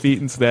like? 10 feet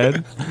instead?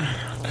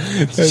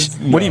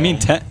 What do you mean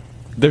 10?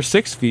 They're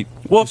 6 feet.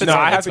 Well, if it's, No,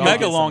 I if have it's to go mega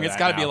get some long, of it's that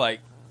got to be now. like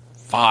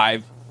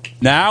 5.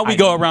 Now we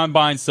go around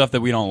buying stuff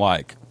that we don't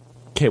like.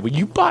 Okay, well,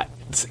 you bought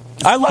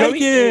I like gummy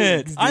it.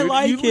 eggs, I dude.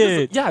 like You just-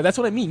 it. Yeah, that's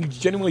what I mean. You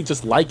genuinely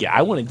just like it.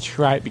 I want to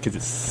try it because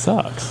it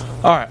sucks.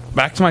 All right,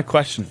 back to my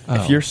question.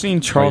 If you're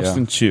seeing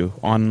Charleston Chew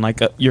on like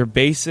your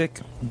basic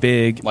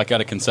big, Like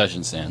at a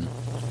concession stand.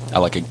 I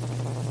like a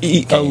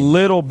a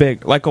little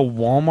big, like a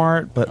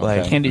Walmart, but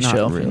like Candy not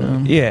shelf, really. you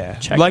know? Yeah,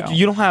 Check like out.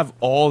 you don't have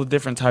all the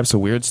different types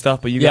of weird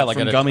stuff, but you Yeah, got like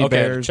from at a- gummy okay,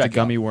 bears to check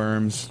gummy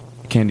worms,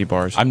 candy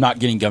bars. I'm not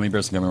getting gummy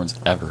bears and gummy worms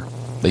ever.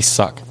 They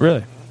suck.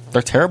 Really?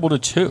 They're terrible to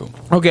chew.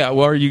 Okay,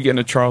 well, are you getting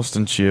a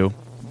Charleston Chew?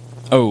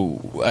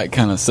 Oh, I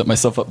kind of set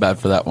myself up bad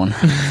for that one.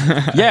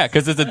 Yeah,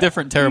 because it's a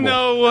different terrible.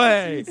 No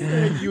way.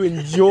 You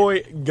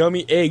enjoy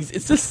gummy eggs.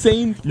 It's the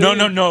same thing. No,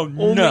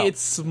 Only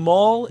it's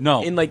small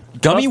No. and like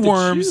Gummy tough to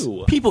worms.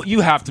 chew. People,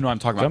 you have to know what I'm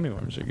talking about. Gummy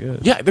worms are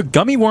good. Yeah, the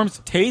gummy worms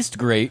taste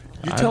great.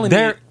 You're telling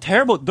They're me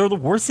terrible. They're the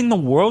worst thing in the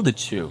world to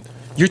chew.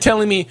 You're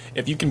telling me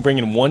if you can bring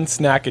in one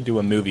snack into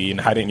a movie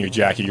and hide it in your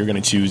jacket, you're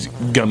going to choose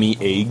gummy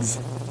eggs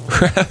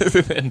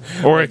rather than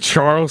Or a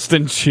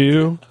Charleston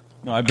Chew.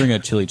 No, I bring a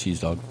chili cheese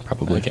dog,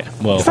 probably. okay.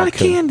 Well, It's not a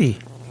candy.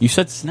 You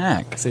said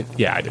snack.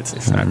 Yeah, I did say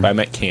snack, but I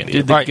meant candy.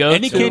 Dude, All right, go-to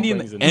any candy in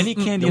brings in- any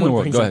candy in No the one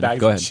world. brings Go in ahead. bags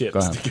Go of ahead. chips Go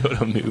ahead. to go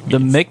to movies. The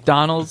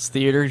McDonald's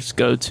theaters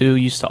go to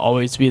used to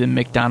always be the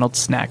McDonald's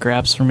snack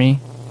wraps for me.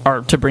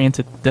 Or to bring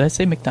into. Did I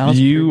say McDonald's?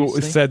 You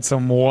previously? said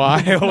some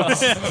wild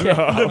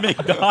The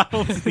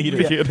McDonald's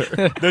theater.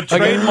 The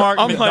trademark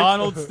I'm like-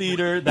 McDonald's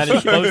theater that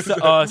is close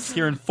to us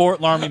here in Fort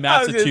Laramie, I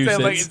was gonna say,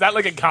 Massachusetts. like, is that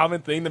like a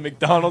common thing? The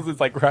McDonald's is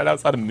like right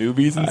outside of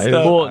movies and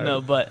stuff. Well,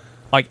 no, but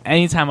like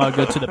anytime I would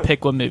go to the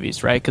Pickwa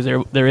movies, right?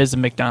 Because there is a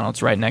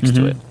McDonald's right next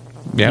to it.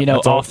 Yeah, You know,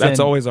 that's, often that's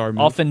always our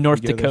move. often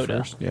North We go there Dakota,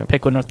 first. Yeah.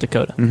 Pickwa, North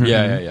Dakota,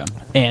 yeah.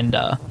 and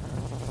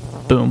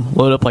boom,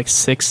 load up like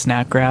 6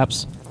 snack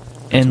wraps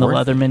in the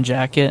worth it. Leatherman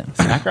jacket.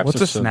 Snack wraps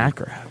What's are a so snack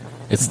good. wrap?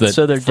 It's the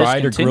So they're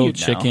fried or grilled discontinued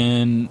now.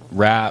 chicken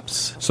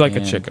wraps. It's like a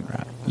and- chicken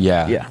wrap.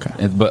 Yeah,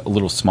 Yeah. but a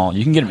little small.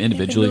 You can get them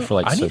individually for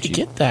like I so need to cheap.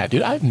 get that,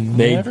 dude. I've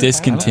They never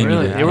discontinued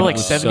Really, it. they were like It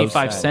was so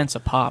 75 sad. cents a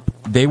pop.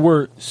 They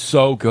were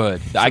so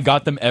good. I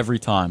got them every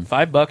time.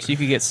 $5, you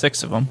could get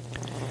 6 of them,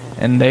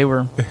 and they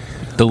were.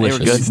 Delicious.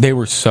 good. They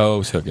were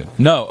so good.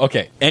 No,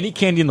 okay. Any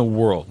candy in the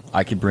world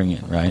I could bring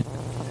in, right?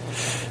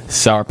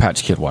 Sour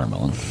Patch Kid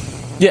watermelon.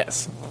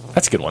 Yes,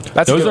 that's a good one.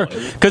 That's Those a are good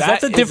one. because That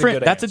that's a is different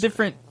good that's a answer.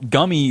 different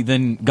gummy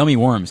than gummy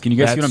worms. Can you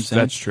guys see what I'm That's- saying?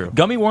 that's true.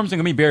 Gummy worms and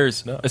gummy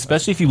bears,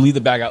 especially if you leave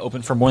the bag out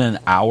open for more than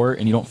an hour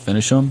and you don't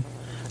finish them,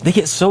 they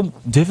get so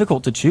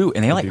difficult to chew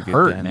and they like do get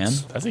hurt, dense. man.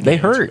 That's a good They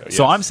answer, hurt. though,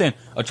 So yes. I'm saying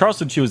a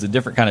Charleston Chew is a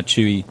different kind of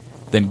chewy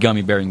than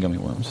gummy bear and gummy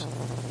worms.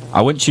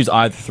 I wouldn't choose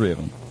either three of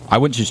them. I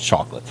wouldn't choose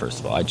chocolate. First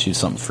of all, I'd choose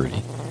something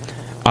fruity.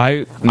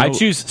 I I'd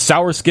choose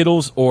sour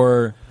Skittles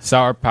or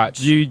Sour Patch.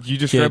 You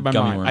just Kid read my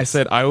gummy mind. worms. I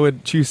said I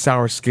would choose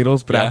sour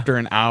Skittles, but Yeah. after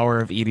an hour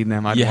of eating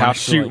them, I'd You want have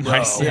to to, shoot like,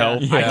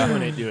 myself. Yeah. I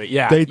couldn't do it.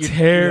 Yeah, They You-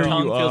 tear your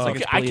tongue you feels up. like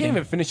it's I can't bleeding.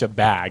 even finish a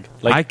bag.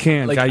 I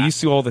can't. I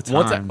used to all the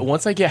time.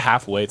 Once I get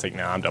halfway, it's like,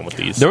 nah, I'm done with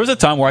these. There was a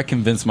time where I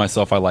convinced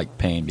myself I liked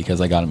pain because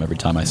I got them every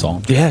time I saw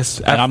them. Yes,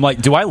 And I'm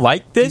like, do I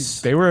like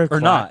this? they were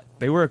or not?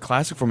 They were a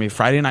classic for me.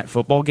 Friday night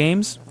football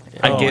games.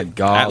 I Oh get my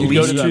God. at You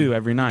go least to the- 2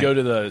 every night. Go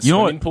to the You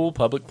know swimming what- pool,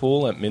 public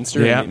pool at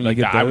Minster. Yeah, and you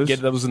get I would those.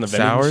 get those in the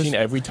vending Sours. machine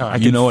every time. I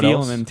You can know what feel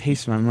else? them and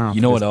taste in my mouth.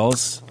 You know what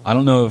else? I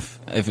don't know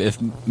if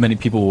many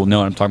people will know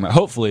what I'm talking about.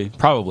 Hopefully,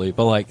 probably,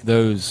 but like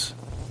those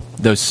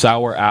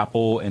sour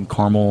apple and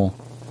caramel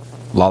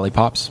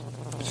lollipops.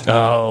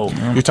 Oh,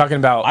 you're talking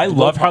about? I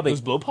love how they- those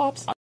blow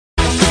pops.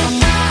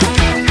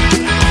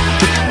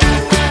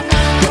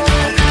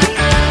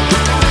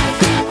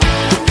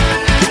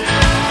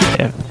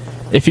 Yeah.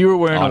 If you were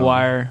wearing I a don't know.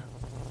 wire,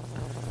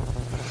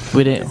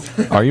 we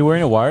didn't. Are you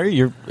wearing a wire?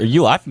 Are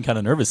you laughing kind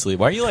of nervously?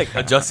 Why are you like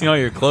adjusting all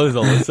your clothes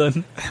all of a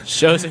sudden?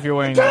 Shows if you're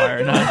wearing a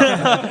wire or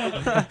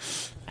not.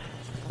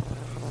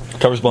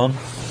 Covers blown.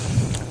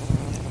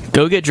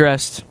 Go get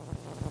dressed.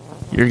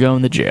 You're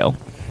going to jail.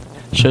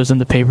 Shows them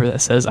the paper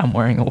that says I'm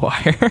wearing a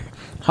wire.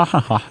 Ha ha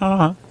ha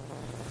ha.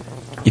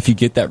 If you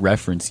get that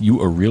reference, you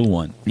a real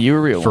one. You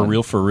were real. For one.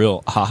 real, for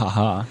real. Ha ha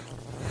ha.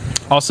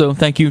 Also,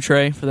 thank you,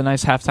 Trey, for the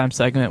nice halftime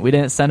segment. We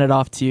didn't send it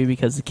off to you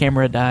because the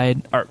camera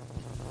died. Or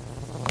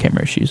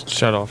camera issues.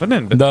 Shut off. And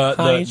then The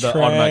Hi, automatic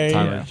Trey.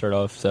 timer turned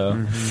off.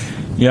 So,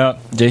 yeah.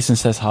 Jason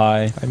says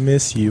hi. I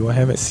miss you. I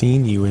haven't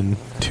seen you in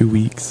 2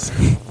 weeks.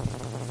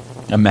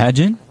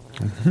 Imagine.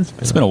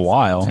 It's been a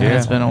while. Yeah,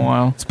 it's been a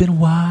while. It's been a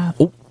while.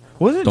 Oh,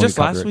 was it Don't just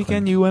get last copyright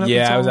weekend claim. you went up?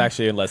 Yeah, and I was saw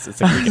actually unless it's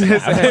a week and a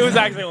half. It was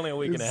actually only a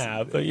week and a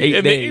half. But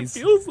 8 days. It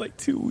feels like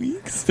 2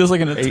 weeks. feels like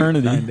an 8,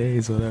 eternity. 9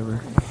 days, whatever.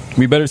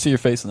 We better see your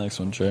face in the next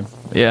one, Trey.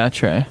 Yeah,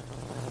 Trey.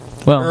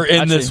 Well, Or in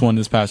actually, this one,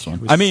 this past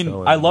one. was I mean,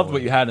 so I loved annoying.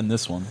 what you had in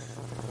this one.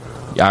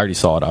 Yeah, I already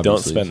saw it, Don't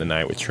obviously. spend the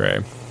night with Trey.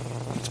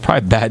 It's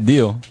probably a bad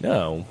deal.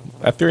 No,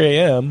 at 3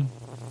 a.m.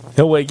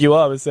 He'll wake you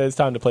up and say it's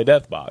time to play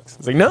Deathbox.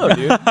 It's like, no,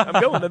 dude, I'm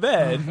going to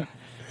bed.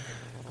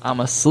 I'm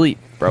asleep,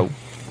 bro.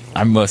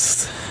 I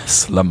must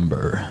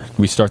slumber.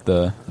 We start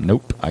the...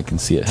 Nope, I can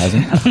see it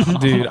hasn't.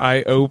 Dude,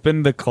 I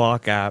opened the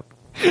clock app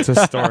to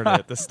start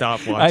it, the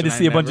stopwatch. I had to and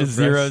see a bunch never of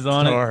zeros pressed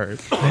on it.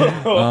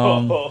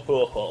 start.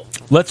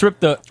 Let's rip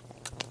the...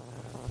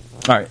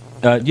 All right.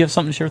 do you have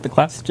something to share with the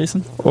class,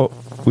 Jason? Well,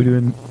 we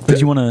doing. Did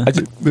you want I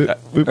to?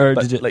 just, Or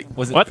did you like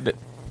was it What?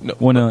 No,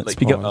 want to like,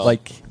 speak up?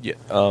 Like,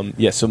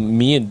 yeah. So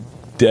me and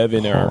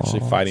Devin are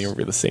actually fighting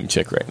over the same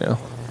chick right now.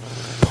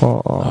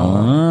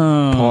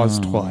 Pause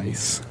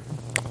twice.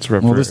 It's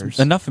well, reverse. there's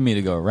enough for me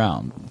to go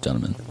around,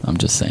 gentlemen. I'm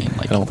just saying.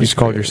 Like, You just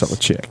called yourself a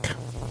chick.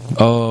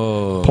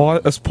 oh,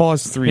 Pause. Let's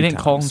pause 3 He didn't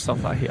times. call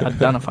himself out. He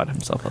identified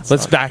himself.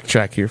 Let's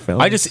backtrack here,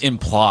 fellas. I just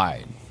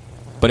implied,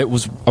 but it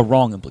was a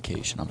wrong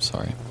implication. I'm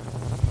sorry.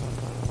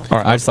 All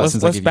right, I just thought let's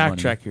since I gave you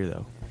backtrack money. here,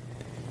 though.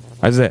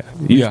 Isaiah,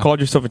 you Yeah. just called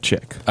yourself a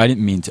chick. I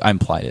didn't mean to. I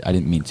implied it. I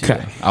didn't mean to.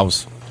 Okay. I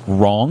was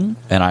wrong,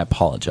 and I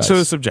apologize. So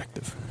it's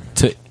subjective.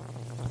 to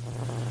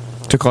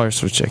To call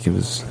yourself a chick, it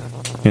was,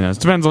 it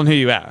depends on who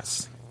you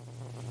ask.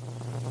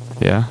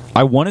 Yeah.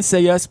 I want to say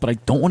yes, but I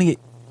don't want to get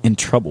in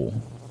trouble.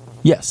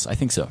 Yes, I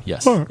think so.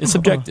 Yes, it's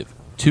subjective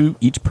to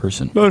each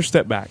person. Another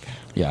step back.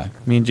 Yeah,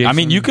 Me and Jason. I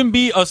mean, you can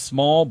be a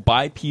small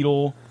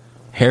bipedal,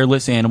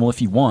 hairless animal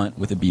if you want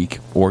with a beak,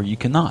 or you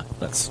cannot.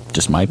 That's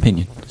just my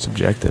opinion.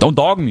 Subjective. Don't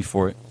dog me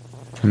for it.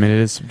 I mean, it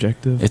is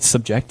subjective. It's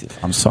subjective.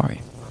 I'm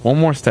sorry. One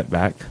more step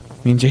back.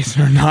 Me and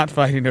Jason are not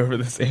fighting over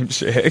the same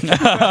chick.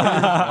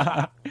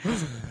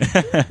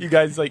 You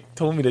guys like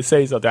told me to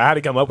say something. I had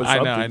to come up with I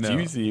something know, I know.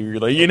 juicy. You're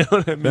like, you know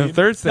what I mean? The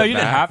third step No, you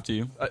didn't back. have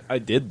to. I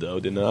did though,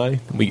 didn't I?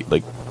 We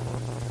like.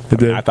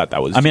 did. I thought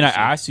that was. I mean, I juicy.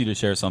 asked you to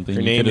share something.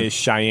 Her You name could've- is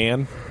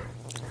Cheyenne.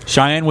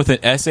 Cheyenne with an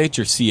SH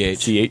or CH?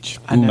 CH.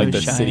 I know Like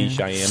the Cheyenne. city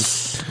Cheyenne.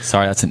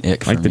 Sorry, that's an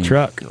ick for Like the me.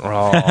 truck.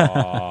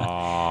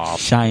 Oh,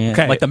 Cheyenne.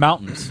 Okay. Like the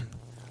mountains.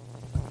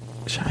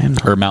 Cheyenne.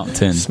 Or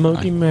Mountain.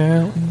 Smoky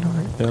Mountain.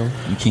 No.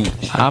 You can't.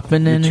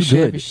 Hopping in You're a too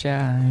good. Chevy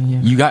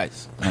Cheyenne. You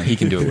guys. He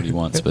can do it what he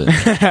wants, but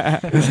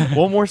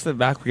One more step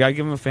back. We gotta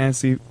give him a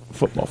fantasy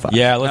football fact.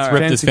 yeah, let's All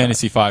rip right. this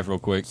fantasy 5 real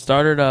quick.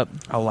 Start it up.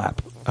 A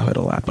lap. I'll hit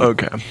a lap.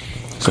 Okay.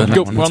 So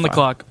Go. We're on the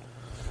clock.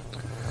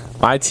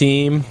 My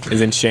team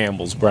is in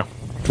shambles, bro.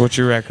 What's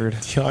your record?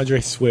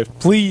 DeAndre Swift,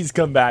 please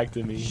come back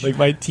to me. Like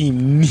my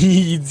team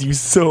needs you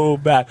so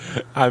bad.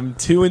 I'm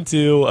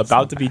 2-2,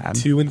 about to be bad.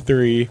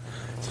 2-3.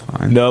 It's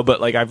fine. No, but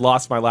like I've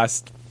lost my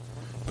last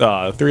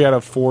 3 out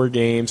of 4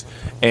 games,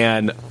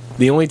 and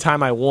the only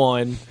time I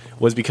won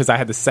was because I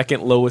had the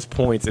second lowest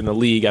points in the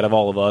league out of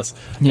all of us,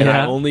 and I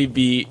Yeah. only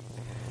beat.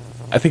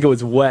 I think it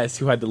was Wes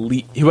who had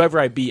whoever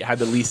I beat had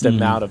the least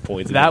amount of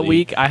points. In That the league.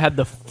 week, I had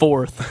the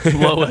 4th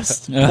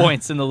lowest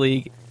points in the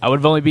league. I would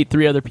have only beat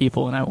 3 other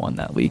people, and I won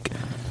that week.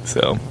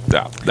 So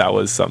that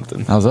was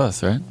something. That was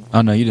us, right?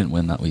 Oh no, you didn't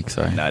win that week.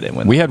 Sorry. No, I didn't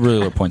win We that had really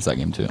low points that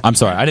game too. I'm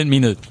sorry. I didn't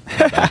mean to.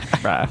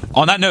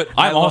 On that note,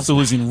 I'm also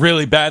losing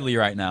really badly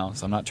right now,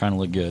 so I'm not trying to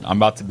look good. I'm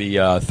about to be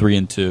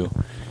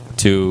 3-2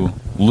 to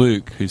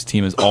Luke, whose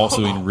team is also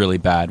doing really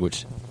bad,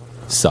 which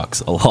sucks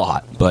a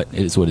lot, but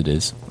it is what it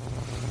is.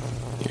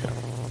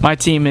 My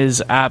team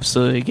is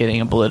absolutely getting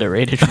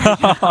obliterated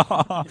right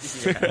now.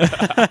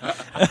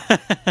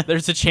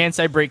 There's a chance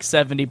I break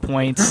 70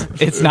 points.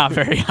 It's not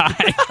very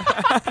high.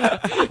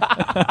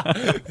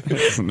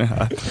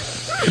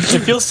 It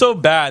feels so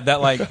bad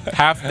that like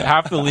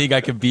half the league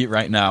I could beat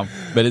right now,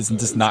 but it's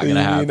just not going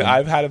to I mean, happen.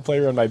 I've had a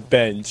player on my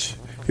bench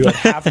who had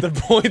half the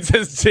points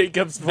as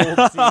Jacob's full team.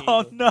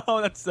 Oh no,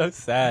 that's so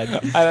sad.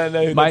 I don't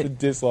know. My- That's a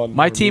diss on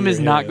My for team me is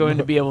or not him. going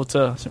to be able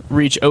to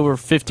reach over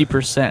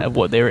 50% of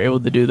what they were able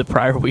to do the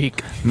prior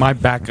week. My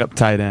backup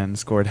tight end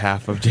scored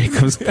half of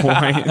Jacob's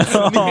points.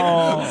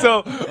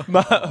 So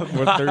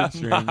We're third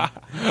string.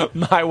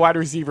 my wide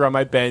receiver on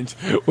my bench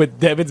with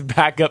Devin's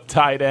backup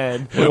tight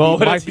end. Well,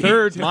 would my have beat-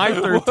 third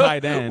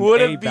tight end.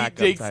 would a have beat backup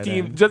Jake's tight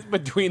team end. just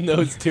between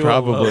those two.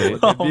 Probably.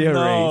 alone. It'd be a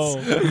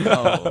race.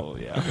 Oh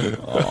yeah.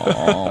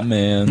 Oh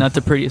man. Not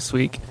the prettiest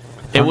week.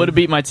 It would have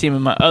beat my team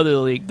in my other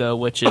league, though,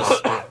 which is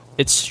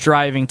it's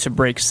striving to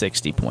break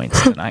 60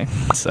 points tonight.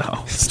 So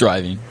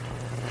Striving.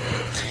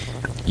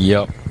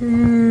 Yep.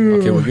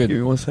 Okay, we're good. Give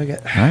me 1 second.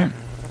 All right.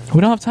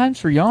 we don't have times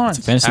for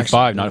yawns. Fantasy Actually,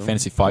 5, not a no.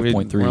 fantasy We're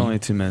 5.3. only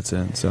 2 minutes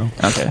in, so.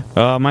 Okay.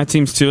 My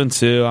team's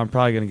 2-2. I'm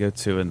probably gonna go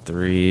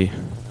 2-3.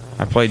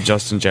 I played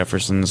Justin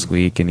Jefferson this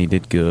week, and he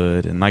did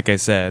good. And like I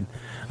said,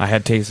 I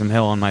had Taysom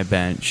Hill on my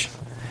bench,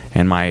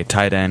 and my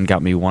tight end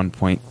got me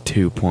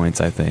 1.2 points,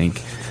 I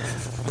think.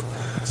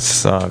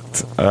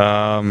 Sucked.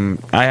 I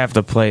have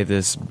to play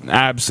this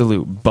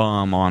absolute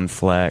bum on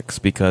flex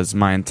because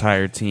my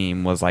entire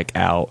team was like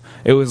out.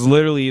 It was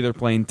literally either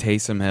playing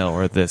Taysom Hill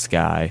or this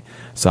guy.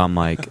 So I'm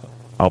like,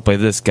 I'll play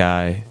this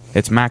guy.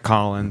 It's Matt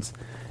Collins.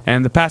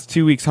 And the past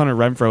 2 weeks, Hunter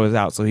Renfrow was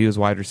out, so he was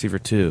wide receiver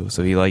too.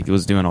 So he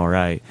was doing all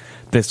right.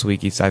 This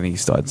week, I think he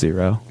still had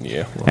 0.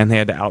 Yeah. And they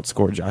had to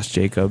outscore Josh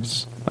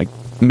Jacobs, like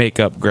make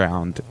up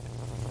ground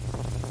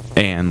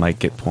and like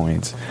get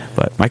points.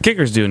 But my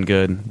kicker's doing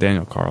good,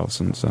 Daniel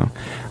Carlson. So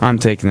I'm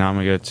gonna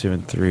go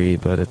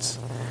 2-3. But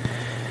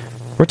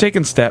we're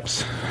taking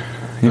steps.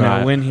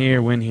 Right. Win here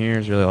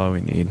is really all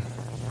we need.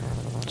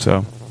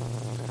 So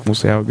we'll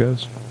see how it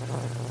goes.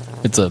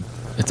 It's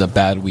a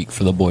bad week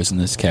for the boys in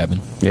this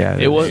cabin. Yeah,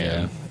 It was.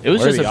 Yeah. It was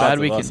What are just a the bad odds of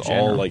week in us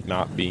general. all like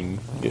not being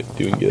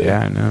doing good. Yeah,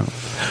 I know.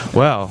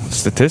 Well,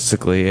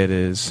 statistically, it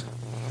is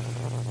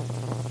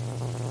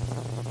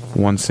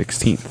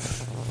 1/16.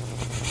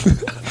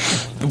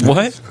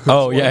 What?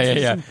 Oh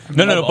yeah.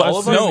 No. Of all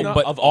of us? No, Not-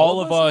 but of all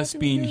of us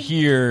being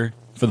here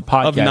for the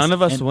podcast, Of none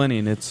of us and-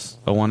 winning, it's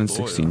a 1 in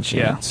 16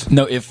 chance.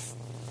 No, if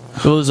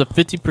Well, there's a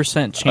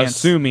 50% chance.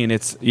 Assuming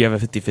you have a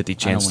 50-50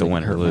 chance to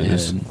win or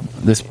lose.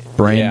 This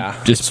brain, Yeah.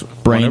 just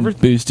brain whatever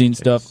boosting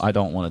stuff. I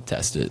don't want to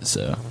test it.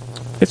 So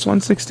It's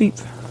 1/16.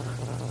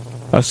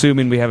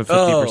 Assuming we have a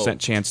 50%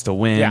 chance to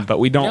win, Yeah. but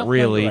we don't Yep.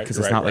 really Right, because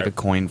it's right, not like right. a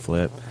coin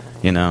flip,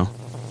 you know.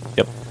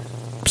 Yep.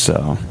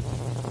 So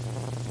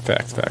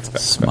Facts.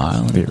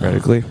 smiling.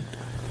 theoretically,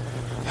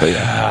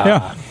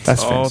 Yeah,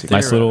 that's all fancy.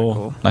 nice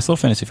Theoretical. little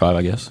fantasy 5,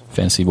 I guess.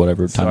 Fantasy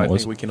whatever So time I it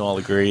was. think we can all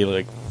agree,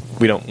 like,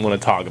 we don't want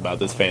to talk about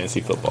this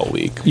fantasy football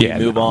week. Yeah,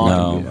 we move no.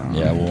 on. No,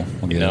 yeah, we'll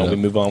You get know, it we up.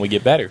 move on. We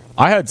get better.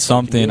 I had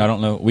something. I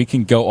don't know. We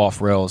can go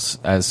off rails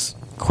as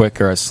quick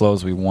or as slow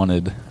as we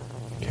wanted.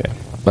 Okay.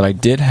 But I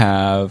did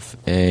have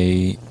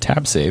a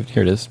tab saved.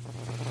 Here it is.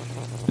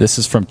 This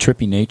is from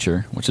Trippy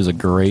Nature, which is a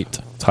great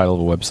title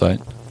of a website.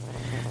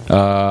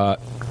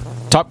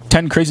 Top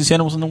 10 craziest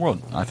animals in the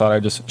world. I thought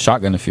I'd just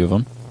shotgun a few of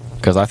them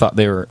because I thought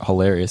they were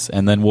hilarious.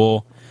 And then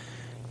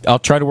I'll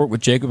try to work with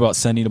Jacob about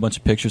sending a bunch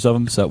of pictures of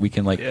them so that we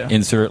can Yeah.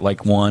 insert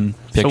one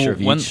picture So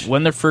of each.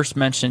 when they're first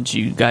mentioned,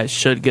 you guys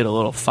should get a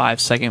little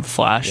 5-second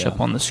flash Yeah. up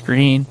on the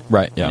screen.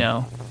 Right, yeah. You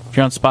know, if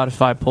you're on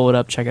Spotify, pull it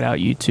up, check it out.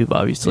 YouTube,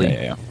 obviously.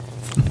 Yeah.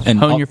 And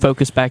Hone I'll- your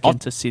focus back I'll- in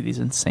to see these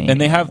insane.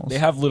 and they animals.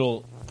 have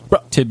little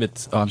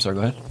tidbits. Oh, I'm sorry.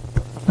 Go ahead.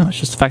 No, it's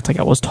just the fact like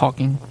I was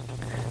talking,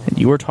 and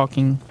you were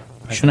talking.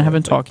 You shouldn't have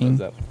been talking.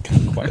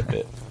 Quite a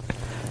bit.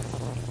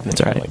 It's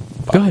all right. Like,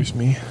 Go ahead. bothers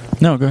me.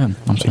 No, go ahead.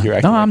 I'm Like sorry. you're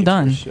acting No, like I'm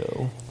it's for done.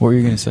 show. What were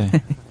you going to say?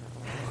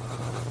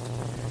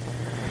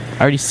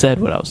 I already said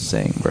what I was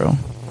saying, bro.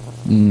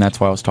 That's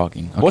why I was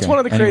talking. What's Okay. one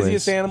of the Anyways.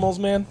 craziest animals,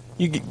 man?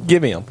 You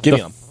give me them. Give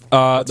me them.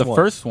 The one?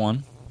 first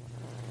one.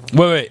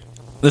 Wait.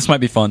 This might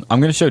be fun. I'm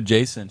going to show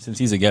Jason since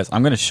he's a guest.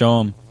 I'm going to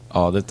show him.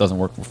 Oh, that doesn't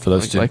work for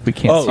those two. Like we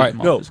can't Oh, see right,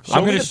 them no. all. Show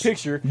I'm me gonna the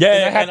picture. Yeah,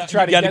 and I have to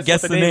try you gotta to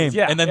guess the what name, is.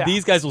 Yeah, and then yeah.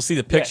 these guys will see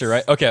the picture,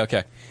 Yes. right?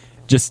 Okay.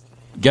 Just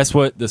guess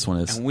what this one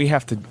is. And we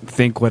have to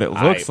think what it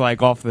looks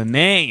like off the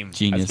name.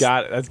 Genius.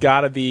 That's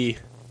got to be.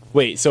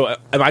 Wait, so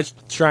am I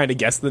trying to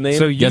guess the name?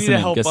 So you Guess need the to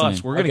name, help guess the us.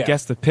 name. We're gonna Okay.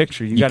 guess the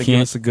picture. You You got to give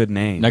can't- us a good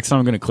name. Next time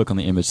I'm going to click on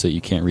the image so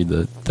you can't read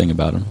the thing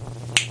about him.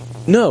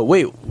 no,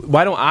 wait.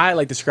 Why don't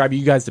I describe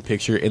you guys the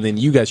picture and then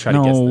you guys try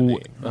to guess the No. name?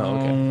 Oh,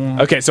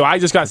 okay. Okay, so I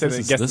just got to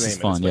This guess the is name. in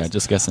fun. this Yeah, place.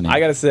 just guess the name. I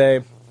got to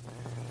say.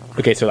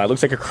 Okay, so that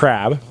looks like a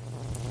crab.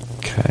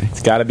 Okay.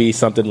 It's got to be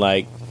something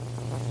like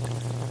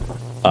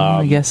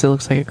I guess it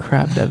looks like a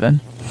crab,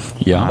 Devin.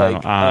 yeah.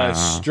 like a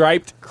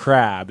striped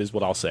crab is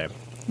what I'll say.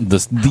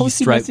 The How is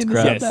he striped messing this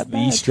crab. up? Yes, that the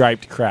bad.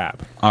 striped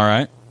crab. All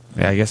right.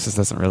 Yeah, I guess this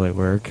doesn't really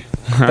work.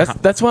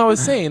 That's what I was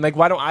saying. Like,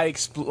 why don't I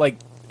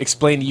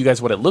explain to you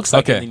guys what it looks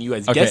like, Okay. and then you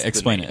guys okay. guess.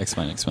 Explain the it. name.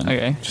 Explain it.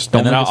 Okay. Just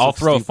And then make us I'll look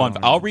throw a stupid fun.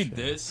 on I'll our read shit.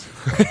 this.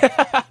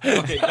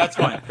 Okay, that's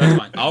fine.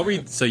 I'll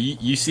read. So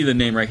you see the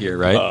name right here,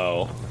 right?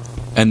 Oh,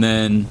 And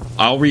then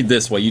I'll read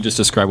this while you just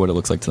describe what it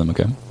looks like to them.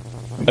 Okay.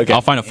 okay.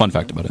 I'll find a fun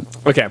fact about it.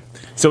 Okay,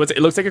 so it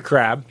looks like a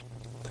crab,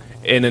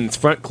 and in its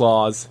front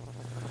claws,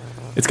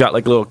 it's got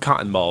like little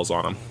cotton balls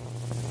on them.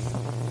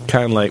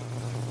 Kind of like.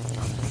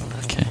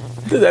 Okay.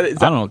 Is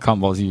I don't know what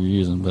cotton balls you're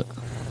using, but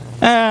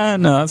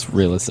no, that's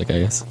realistic, I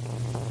guess.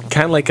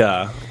 kind of like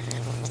a.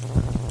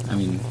 I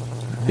mean,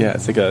 Yeah,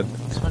 it's like a.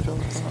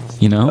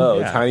 you know. Oh,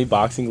 Yeah. tiny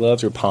boxing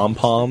gloves or pom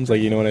poms, like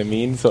you know what I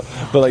mean. So,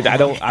 but like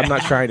I'm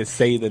not trying to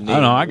say the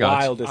name know, I got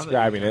while you.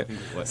 describing it.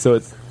 So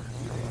it's.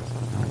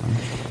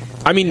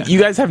 I mean, you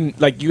guys haven't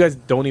you guys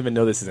don't even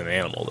know this is an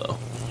animal though.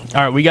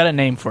 All right, we got a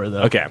name for it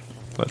though. Okay,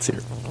 let's hear.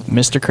 it.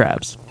 Mr.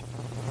 Krabs.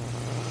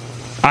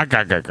 I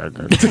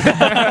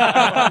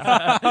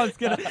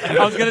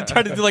I was gonna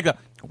try to do like the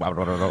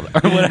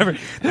or whatever.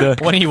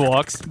 When he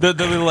walks. The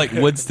little like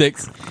wood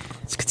sticks.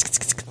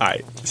 All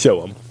right,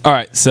 show them. All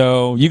right,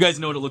 so you guys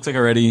know what it looks like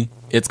already.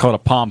 It's called a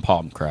pom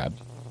pom crab.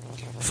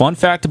 Fun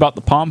fact about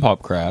the pom pom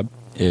crab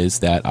is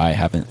that I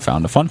haven't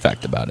found a fun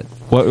fact about it.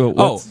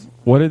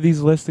 What are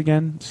these lists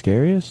again?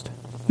 Scariest?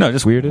 No,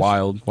 just Weirdest?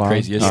 wild, Wild?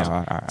 craziest. Oh,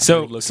 all right.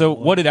 So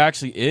what it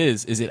actually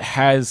is it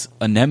has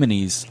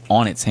anemones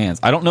on its hands.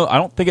 I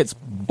don't think it's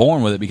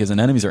born with it because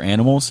anemones are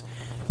animals,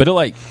 but it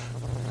like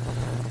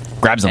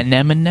grabs them.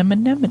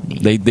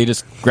 Anemone. They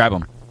just grab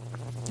them,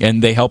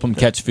 and they help them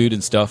catch food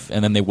and stuff,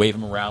 and then they wave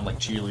them around like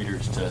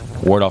cheerleaders to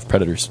ward off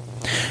predators.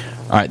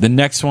 All right, the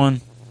next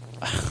one.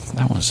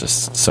 That one's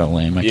just so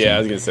lame. I Yeah, I can't.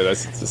 was gonna say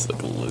that's just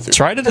like a lizard.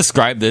 Try to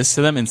describe this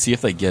to them and see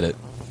if they get it.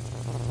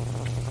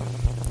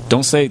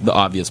 Don't say the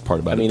obvious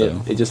part about I mean, it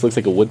though. it just looks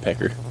like a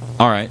woodpecker.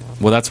 All right.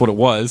 Well, that's what it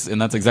was, and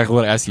that's exactly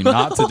what I asked you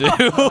not to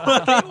do.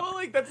 well,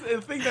 like that's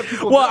the thing that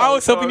people. Well, I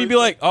was hoping you'd be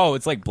like, "Oh,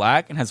 it's like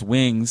black and has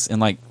wings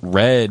and like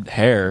red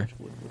hair."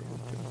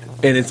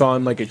 and it's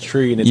on like a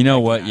tree, and it's You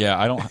know like what? that. Yeah,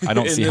 I don't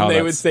And see then how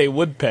they would that's. say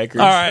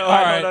woodpecker. All right, so all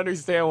I right. don't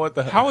understand what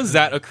the How is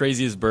that a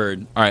craziest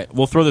bird? All right,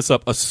 we'll throw this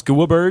up. A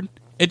skua bird.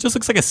 It just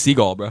looks like a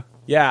seagull, bro.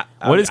 Yeah.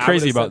 What is I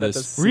crazy would've said about that this?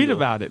 that's Read seagull.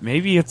 about it.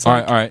 Maybe it's All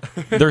like, right, all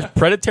right. They're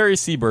predatory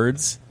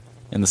seabirds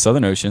in the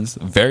southern oceans.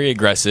 Very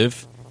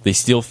aggressive. They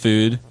steal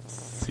food.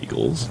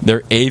 Seagulls.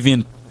 They're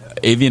avian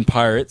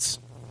pirates.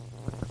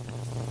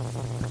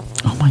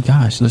 Oh my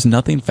gosh, there's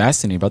nothing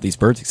fascinating about these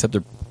birds except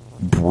they're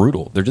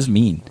brutal. They're just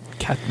mean.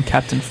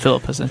 Captain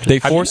Phillip has entered. They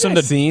Have force you them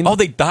guys to. seen- Oh,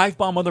 they dive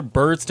bomb other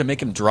birds to make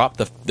them drop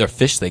their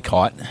fish they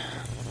caught.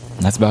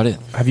 And that's about it.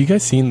 Have you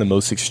guys seen The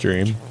Most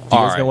Extreme? Do you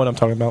All guys know right. what I'm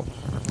talking about?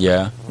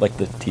 Yeah, like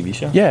the TV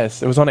show.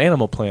 Yes, it was on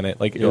Animal Planet.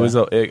 Like Yeah. it was.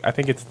 I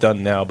think it's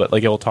done now, but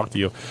like it will talk to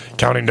you,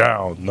 counting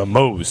down the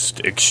most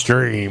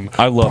extreme.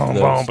 I loved Boom,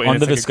 those boom, and on it's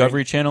the like a Discovery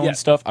great- Channel Yeah. and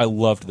stuff. I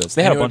loved those.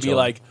 They had And a it bunch would be of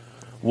like,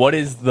 what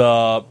is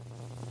the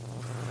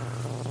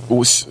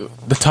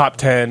top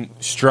 10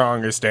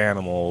 strongest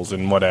animals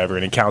and whatever,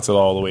 and it counts it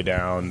all the way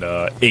down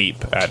to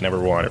ape at number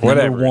one or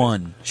whatever. number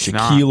one, not.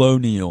 Shaquille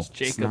O'Neal.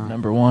 Jacob not.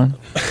 number 1.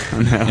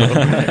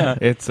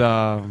 It's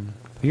I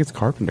think it's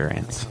carpenter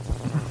ants.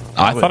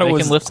 I thought it They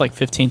was. can lift like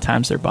 15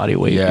 times their body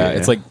weight. yeah, Yeah.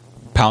 it's like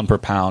pound per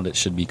pound. It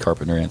should be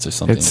carpenter ants or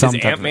something. It's Is some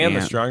type of Ant-Man the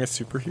ant. strongest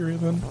superhero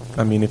then?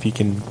 I mean, if he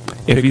can,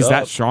 If pick he's up-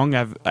 that strong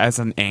as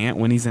an ant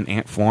when he's in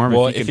ant form,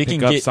 Well, if if he he can can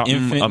pick up get something a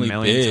infinitely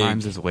million big,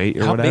 times his weight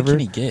or How whatever.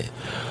 big can he get?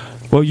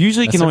 Well,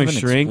 usually he That's can only never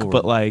been shrink, explored.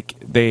 but like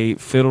they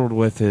fiddled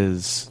with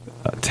his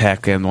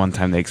tech, and one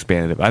time they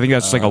expanded it. I think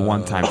that's just like a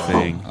one-time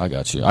thing. I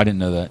got you. I didn't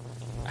know that.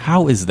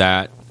 How is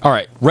that? All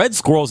right, Red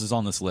Squirrels is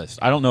on this list.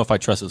 I don't know if I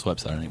trust this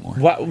website anymore.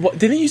 what?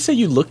 Didn't you say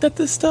you looked at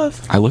this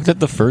stuff? I looked at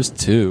the first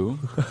two.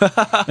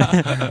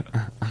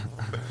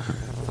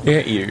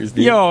 Ant ears,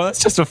 dude. Yo,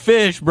 that's just a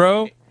fish,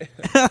 bro.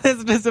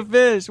 That's just a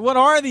fish. What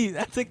are these?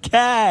 That's a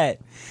cat.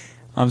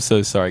 I'm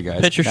so sorry,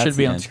 guys. Pictures That's should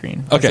be the on end.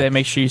 screen. Okay. Okay.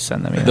 Make sure you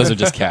send them in. Those are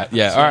just cat.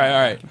 Yeah. All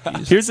right.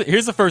 Here's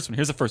the first one.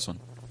 Here's the first one.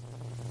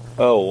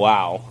 Oh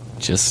wow.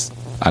 Just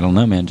I don't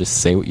know, man.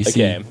 Just say what you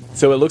see. Okay,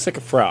 so it looks like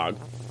a frog,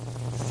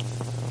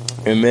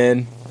 and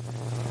then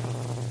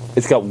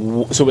it's got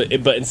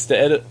but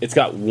instead it's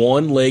got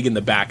one leg in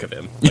the back of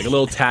him, like a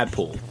little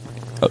tadpole,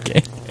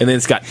 Okay. and then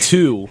it's got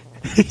two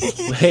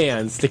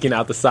hands sticking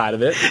out the side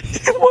of it.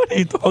 What are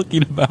you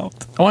talking about?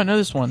 Oh, I know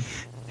this one.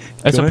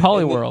 It's Go a ahead.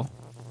 polywhirl.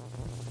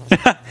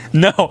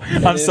 No,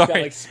 And I'm it's sorry.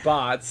 Got, like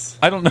spots.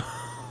 I don't know.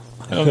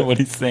 I don't know what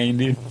he's saying,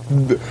 dude.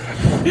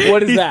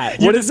 What is that?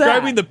 You're What is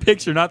describing that? the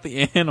picture, not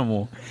the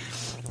animal.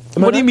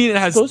 Am I What do you not mean it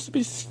has? supposed to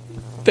be?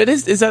 That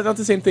is that not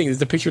the same thing? Is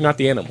the picture not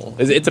the animal?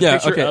 It's a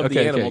picture of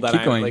the animal that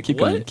Keep I'm going. like, Keep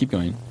what? going. Keep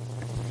going.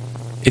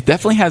 It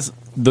definitely has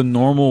the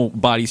normal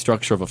body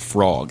structure of a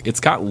frog. It's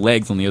got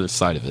legs on the other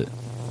side of it.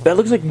 That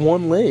looks like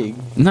one leg.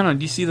 No.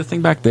 Do you see the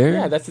thing back there?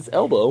 Yeah, that's its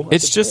elbow.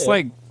 It's just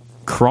like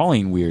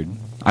crawling weird.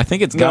 I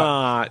think it's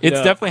got. It's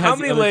no. definitely has. How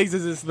the many other- legs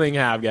does this thing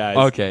have, guys?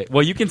 Okay.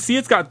 Well, you can see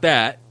it's got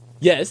that,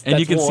 Yes, and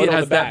you that's can see one it on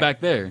has the that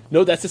back there.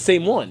 No, that's the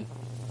same one.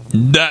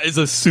 That is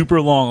a super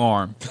long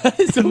arm. so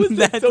is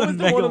the That's a one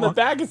mega on the long-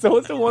 back, and so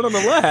is the one on the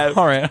left.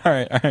 All right.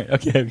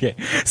 Okay.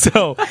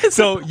 So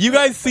you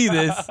guys see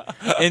this,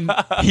 and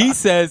he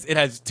says it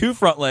has two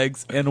front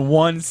legs and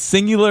one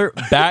singular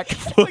back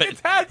foot Like a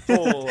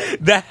tadpole.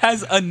 that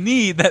has a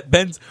knee that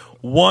bends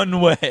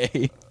one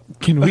way.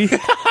 Can we?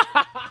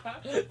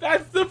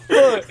 That's the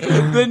foot.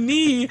 The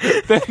knee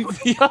bends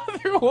the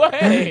other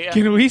way.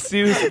 Can we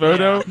see this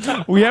photo?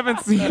 We haven't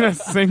seen a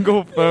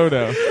single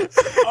photo.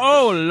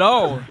 Oh,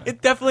 no.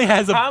 It definitely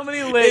has a. How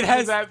many legs It has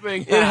does that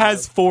thing It have?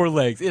 has 4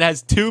 legs. It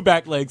has 2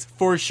 back legs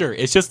for sure.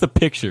 It's just a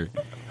picture.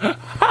 I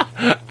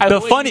The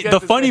want funny, you guys the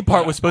to funny say-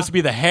 part was supposed to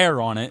be the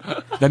hair on it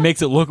that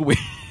makes it look weird.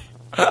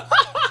 I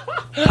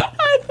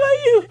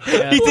thought you.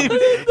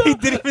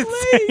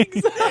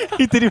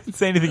 He didn't even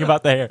say anything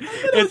about the hair.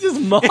 It's just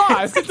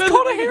moss. It's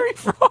called a hairy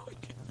frog.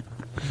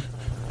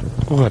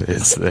 What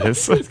is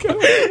this? I'm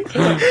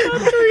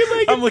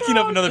looking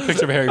up another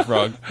picture of a hairy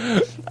frog.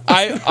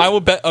 I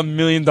will bet $1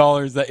 million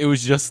that it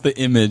was just the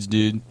image,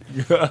 dude.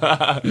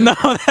 No,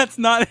 that's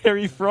not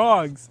hairy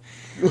frogs.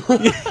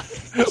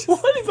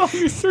 What is all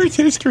your search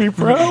history,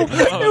 bro? It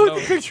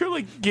was a picture of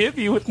like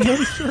Gibby with no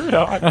shirt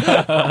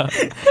on.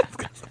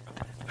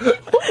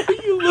 What are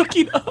you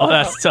looking up? Oh,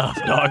 that's tough,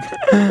 dog.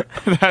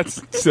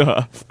 That's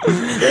tough.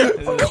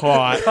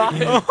 Caught.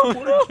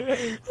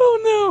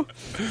 Oh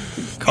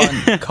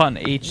Caught an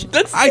H.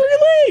 That's 3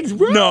 legs,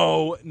 bro.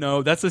 no.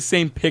 No, that's the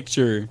same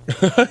picture.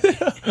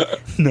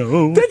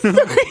 No. That's 3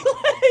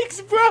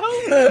 legs, bro.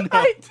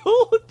 I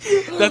told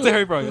you. That's a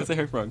hairy frog. That's a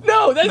hairy frog.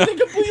 No, that's a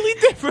completely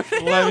different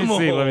Let me animal.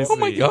 see. Let me see. Oh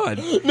my god.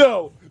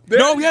 No.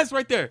 No, yes,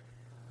 right there.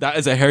 That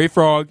is a hairy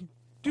frog.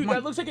 Dude,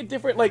 that looks like a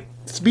different, like,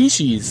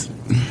 species.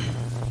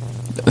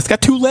 It's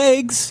got 2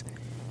 legs.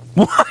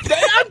 What?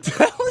 I'm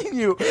telling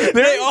you.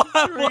 They all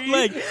have 1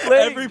 leg. legs.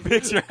 Every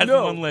picture has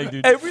No, 1 leg,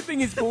 dude. everything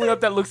he's pulling up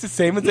that looks the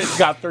same as it's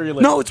got 3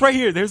 legs. No, it's right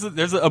here. There's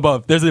a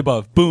above. There's the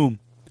above. Boom.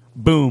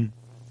 Boom.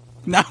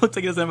 Now it's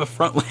like it doesn't have a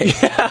front leg.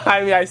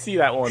 I mean, I see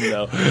that one,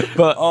 though.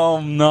 But Oh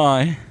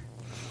no.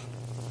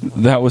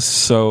 That was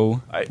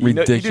so you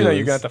know, ridiculous. you do know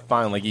you're going to have to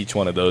find, like, each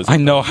one of those. I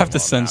know, I have to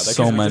Come on send now,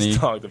 so 'cause we many. just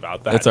talked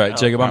about that. That's all right, now.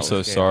 Jacob. I'm that so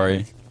was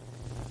sorry.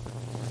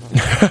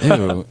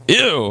 Ew.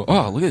 Ew.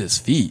 Oh, look at his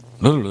feet.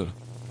 I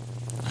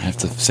have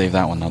to save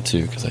that one now,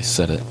 too, because I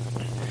said it.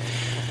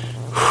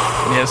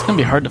 Yeah, it's gonna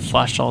be hard to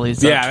flush all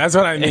these. Yeah, that's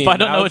what I mean. If I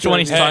don't know which one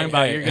he's Hey, talking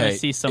about, hey, you're gonna hey,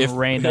 see some if-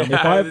 random.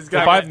 If I This guy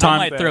have I time,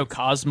 might throw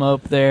Cosmo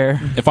up there.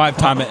 if I have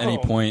time at any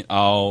point,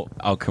 I'll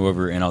come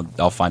over and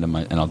I'll find him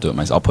and I'll do it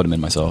myself. I'll put him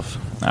in myself.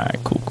 All right,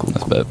 cool.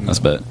 That's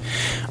bet.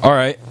 All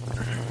right.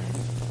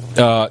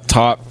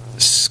 Top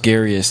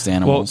scariest Well,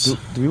 animals.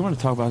 do we want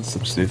to talk about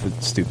some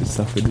stupid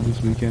stuff we did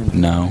this weekend?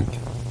 No,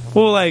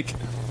 Well, like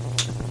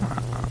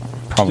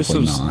probably just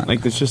some, not.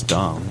 like it's just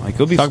dumb. Like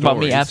it'll be Talk about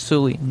me stories.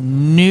 absolutely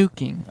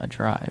nuking a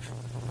drive.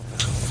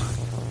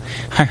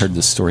 I heard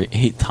this story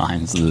 8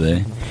 times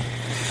today.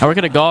 I work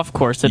at a golf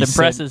course. It You said-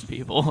 impresses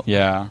people.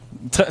 Yeah.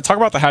 Talk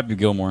about the Happy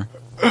Gilmore.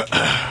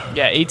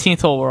 Yeah,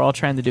 18th hole. We're all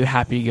trying to do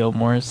Happy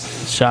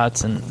Gilmore's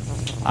shots, and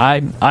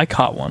I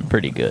caught one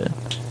pretty good.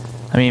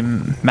 I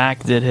mean,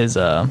 Mac did his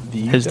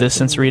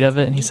distance read of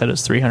it, and he said it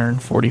was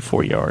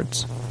 344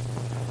 yards.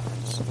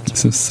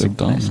 This is so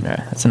dumb. Nice drive.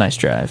 That's a nice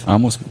drive. I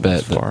almost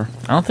bet that. Far.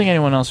 I don't think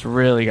anyone else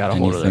really got a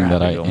hold of their Anything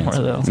that Happy I Gilmore,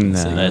 though. answered. Nah.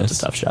 So that's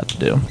a tough shot to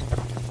do.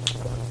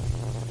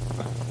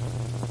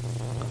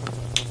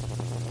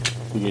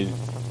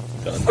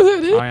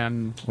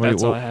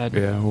 That's all I had.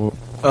 Yeah, well,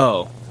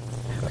 Oh,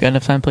 We got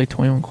enough time to play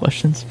 21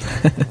 questions?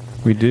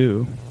 we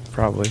do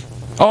probably.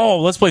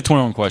 Oh, let's play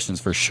 21 questions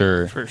for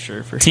sure. For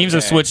sure. Teams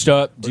have switched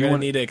up. do you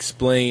need to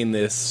explain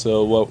this?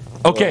 So what?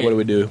 Okay. What do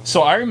we do?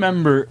 So I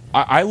remember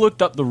I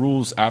looked up the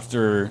rules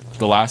after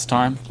the last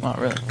time. Oh,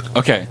 really?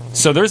 Okay,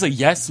 so there's a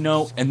yes,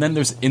 no, and then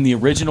there's in the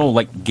original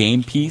like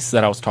game piece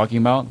that I was talking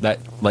about that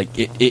like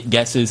it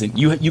guesses and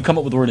you come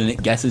up with a word and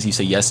it guesses. You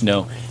say yes,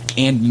 no,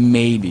 and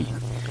maybe.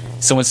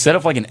 So instead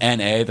of like an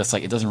NA that's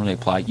like it doesn't really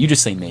apply, you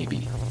just say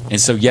maybe. And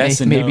so yes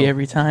and Maybe no.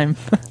 every time.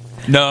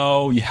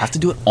 No, you have to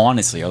do it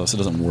honestly, or else it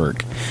doesn't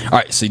work. All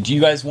right, so do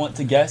you guys want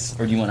to guess,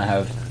 or do you want to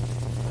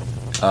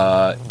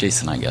have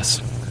Jason? I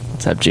guess.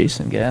 Let's have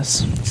Jason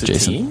guess. Is it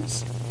Jason.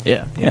 teams?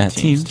 Yeah.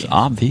 Teams.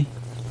 Obvi.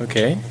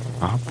 Okay.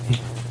 All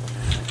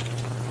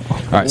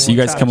right, so you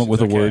guys come up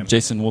with a Okay. word.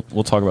 Jason,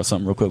 we'll talk about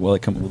something real quick while I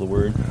come up with a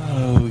word.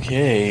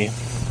 Okay.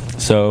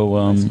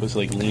 So Supposed to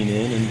like lean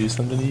in and do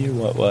something to you?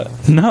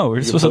 What? no,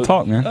 we're supposed to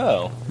talk, man.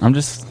 Oh. I'm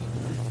just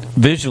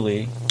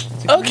visually.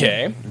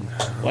 Okay.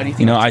 Why do you think?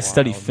 You know, I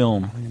study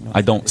film.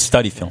 I don't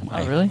study film.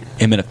 I really?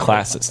 am in a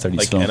class that studies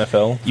Like film.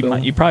 NFL.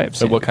 You probably have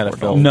So seen what it kind of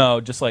before, film?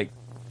 No, just like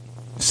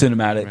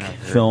cinematic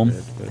film.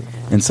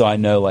 And so I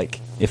know, like,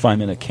 if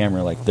I'm in a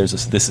camera, like, there's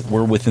this.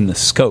 We're within the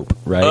scope,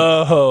 right?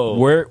 Oh.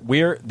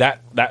 We're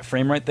that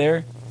frame right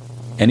there.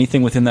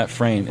 Anything within that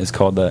frame is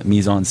called the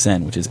mise en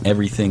scène, which is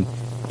everything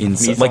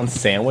inside. mise Like en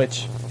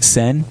sandwich.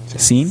 scène,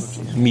 scene.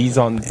 Mise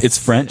en. It's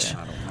French,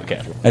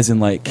 Okay. as in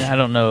like Yeah, I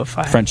don't know if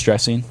I. French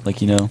dressing,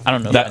 like, you know. I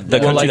don't know that that. the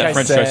Well, country like that I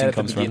French said dressing at the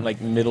comes beginning, from.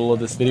 like middle of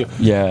this video.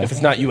 Yeah. If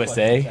it's not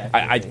USA,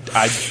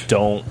 I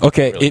don't.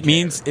 Okay, really it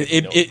means care.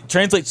 it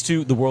translates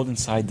to the world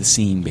inside the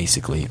scene,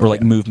 basically, or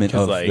like movement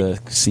 'Cause, of like- the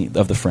scene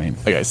of the frame.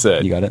 Like I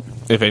said, You got it?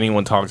 if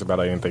anyone talks about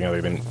anything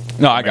other than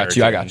No, I got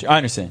you. American, I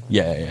understand.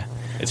 Yeah.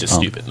 It's just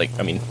Oh. stupid. Like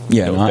I mean,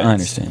 Yeah, no no, I offense.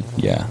 understand.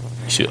 Yeah.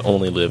 You should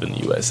only live in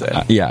the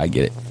USA. Yeah, I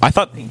get it. I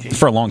thought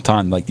for a long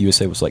time, like, the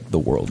USA was like the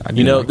world.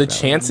 You know, the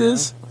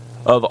chances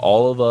of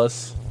all of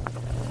us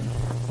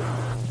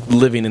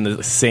living in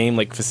the same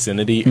like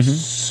vicinity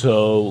is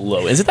so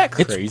low. Isn't that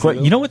crazy? It's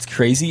you know what's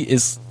crazy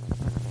is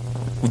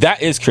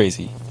that is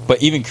crazy,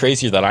 but even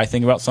crazier that I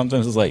think about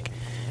sometimes is like,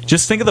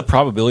 just think of the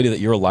probability that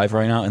you're alive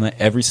right now and that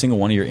every single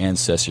one of your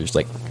ancestors,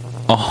 like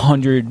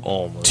 100,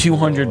 Oh my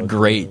 200 God,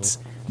 greats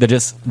that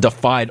just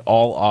defied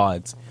all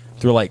odds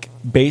through like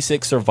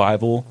basic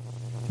survival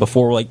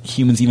before like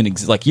humans even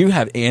exist. Like, you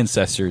have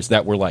ancestors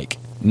that were like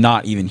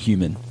not even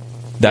human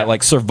that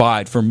like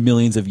survived for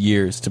millions of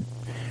years to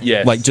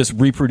yes. like just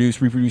reproduce.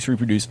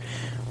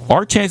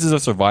 Our chances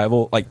of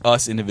survival, like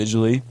us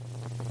individually,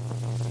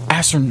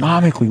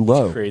 astronomically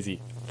low.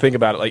 crazy. Think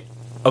about it. Like,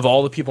 of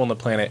all the people on the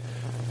planet,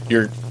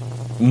 your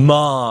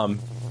mom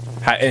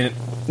and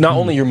not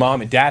only your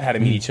mom and dad had to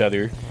meet each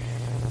other.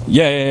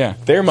 Yeah.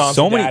 Their moms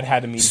So and many- dad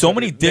had to meet. so each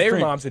many other. Their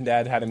different- moms and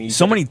dad had to meet.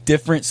 So each other. many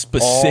different All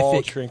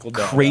specific, trickled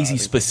down. crazy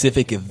Yeah.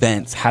 specific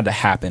events had to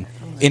happen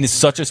in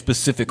such a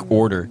specific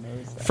order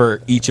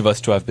for each of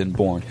us to have been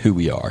born who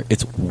we are.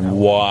 It's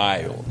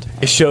wild.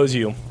 It shows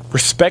you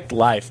respect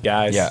life,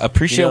 guys. Yeah,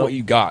 appreciate know, what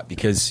you got,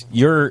 because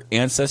your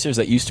ancestors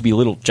that used to be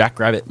little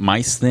jackrabbit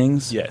mice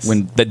things, Yes.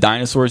 when the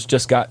dinosaurs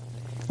just got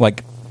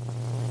like,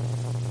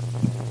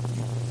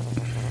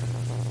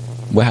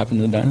 what happened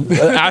to the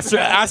dinosaurs?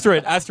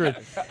 Asteroid.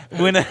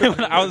 When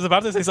I was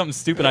about to say something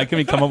stupid, I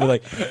couldn't come up with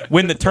like,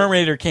 when the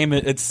Terminator came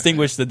and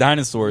extinguished the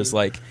dinosaurs,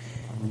 like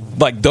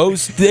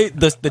those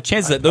the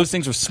chances that those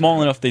things were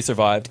small enough they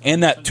survived,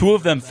 and that two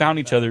of them found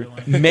each other,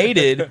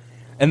 mated,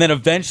 and then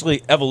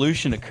eventually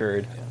evolution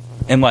occurred.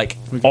 And like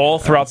all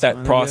throughout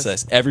that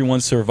process, everyone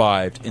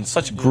survived in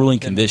such grueling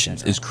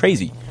conditions is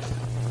crazy.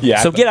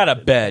 Yeah. So get out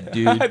of bed,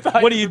 dude.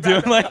 What are you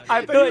doing? Like,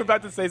 I thought you were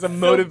about to say some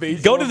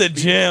motivation. Go to the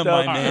gym,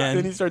 my man.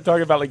 Then you started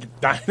talking about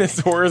like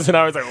dinosaurs, and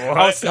I was like,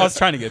 what? I was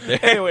trying to get there.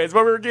 Anyways,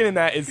 what we were getting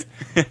at is,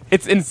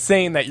 it's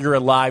insane that you're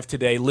alive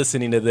today,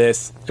 listening to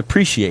this.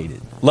 Appreciate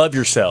it. Love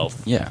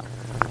yourself. Yeah.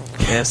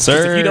 Yes, 'Cause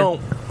if sir. you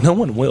don't, no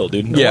one will,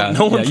 dude.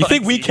 No one You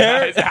think we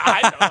care?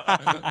 I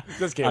know.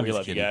 Just kidding. I'm We just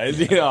love you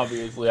kidding. guys. Yeah,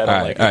 obviously, I don't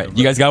All right, like all right.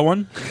 You guys got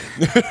one?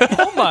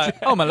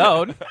 oh my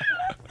lord.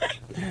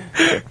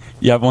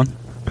 You have one?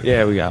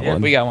 Yeah, we got Yeah,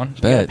 one. we got one.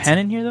 Bet. Got a pen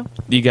in here though.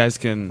 You guys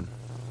can.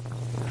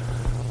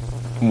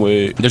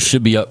 Wait. There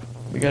should be up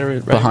We got it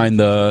right behind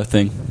the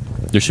thing.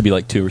 There should be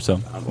like 2 or so.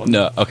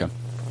 No, okay.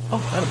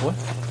 Oh, boy.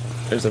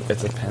 It's a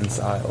pen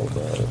style,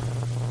 but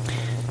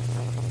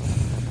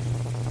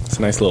It's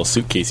a nice little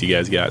suitcase you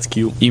guys got. It's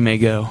cute. you may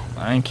go.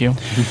 Thank you.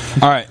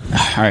 All right.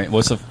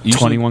 What's the usually,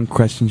 21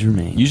 questions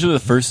remain. Usually, the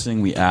first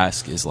thing we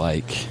ask is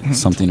like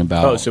something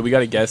about. Oh, so we got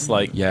to guess,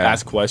 like, Yeah.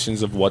 ask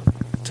questions of what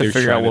they're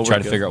figure out trying what try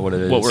we're to figure out what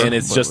it is. what we're- and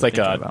it's what just we're like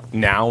thinking a about.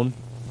 noun,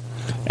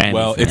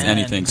 Well, it's Anything.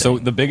 anything. So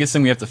the biggest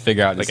thing we have to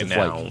figure out like is a if,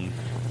 noun.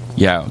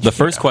 yeah, the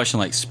first question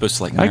like supposed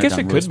to like. I narrow guess down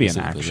it really could be an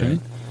specifically, action. right?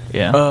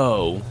 Yeah.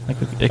 Oh, Like,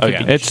 it could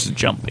Okay. be It's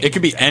jumping. It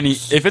could be any.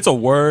 If it's a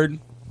word,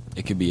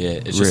 it could be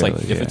it. It's just like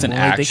Really, if it's an yeah.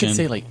 well, action. they could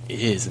say like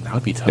is, and that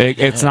would be tough.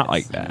 It's not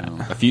like you that.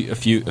 know,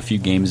 a few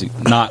games.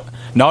 Not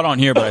on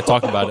here, but I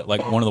talked about it.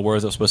 Like one of the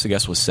words I was supposed to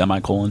guess was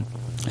semicolon,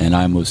 and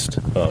I almost.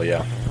 Oh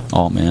yeah.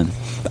 Oh man,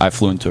 I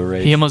flew into a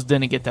rage. He almost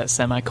didn't get that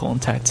semicolon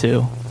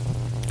tattoo.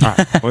 All right.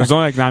 Well, there's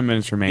only like 9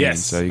 minutes remaining.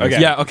 Yes. So you guys-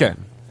 Okay. Yeah. Okay.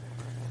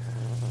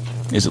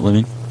 Is it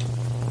living?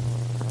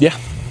 Yeah.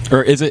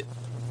 Or is it?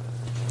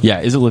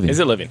 Yeah. Is it living? Is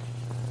it living?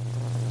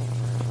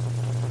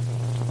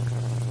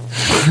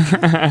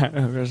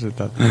 Where's it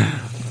done?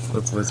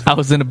 I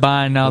was in a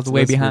bind. I was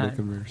way Let's behind. do the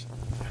commercial.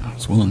 I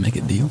was willing to make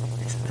a deal.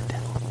 Is it the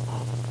devil?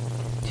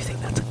 Do you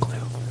think that's a clue?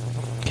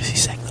 Because he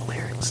sang the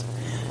lyrics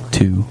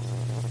to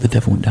 "The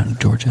Devil Went Down to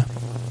Georgia"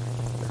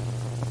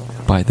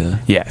 by the.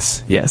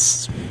 Yes.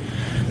 Yes.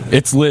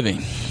 It's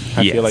living.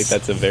 I Yes. feel like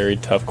that's a very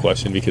tough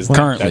question because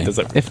Currently. that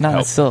doesn't. If not,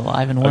 help. it's still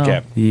alive and well.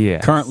 Okay. Yeah.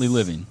 Currently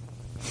living.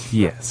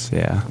 Yes.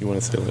 Yeah. You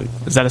want to say like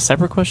Is that a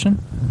separate question?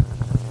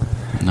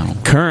 No.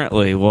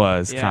 Currently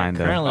was kind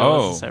of. currently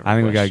Oh. was a separate I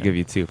think we gotta question. give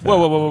you 2. For Whoa,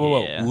 that. whoa, whoa, whoa,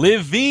 whoa! Yeah.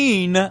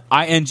 Living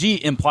ing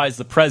implies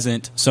the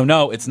present, so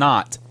no, it's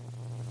not.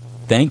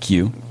 Thank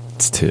you,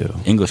 It's 2.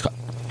 English.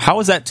 How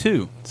is that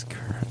two? It's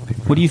currently.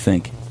 What do you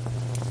think?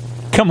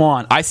 Come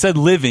on, I said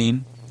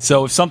living.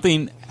 So if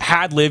something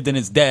had lived and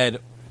is dead,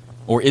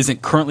 or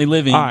isn't currently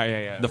living,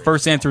 Yeah. the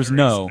first answer is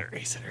no. I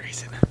just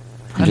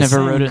never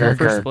saying. wrote it in the Kirk,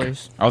 first Kirk.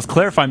 place. I was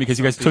clarifying because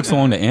you guys took so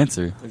long to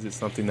answer. is it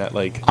something that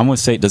like I'm gonna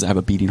say, does it have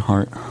a beating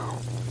heart?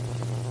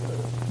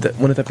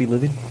 wouldn't that be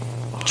living?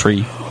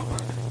 Tree.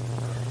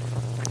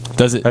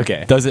 Does it?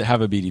 Okay. Does it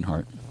have a beating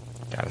heart?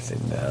 Gotta say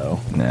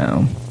no.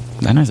 No.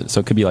 That knows it. So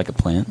it could be like a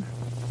plant.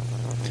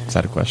 Is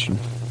that a question?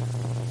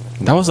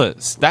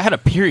 That had a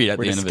period at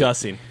We're the end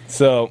discussing.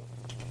 So,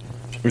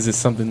 is it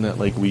something that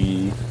like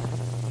we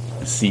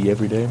see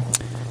every day? of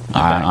it.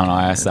 I don't know.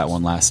 I asked that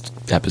one last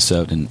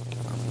episode and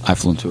I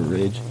flew into a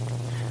rage.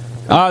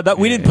 That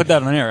we didn't put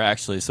that on air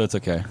actually, so it's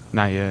okay.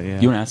 Not yet.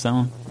 Yeah. You want to ask that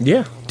one?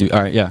 Yeah. All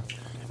right, yeah.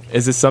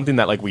 Is it something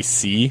that like we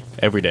see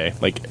every day,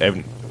 like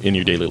in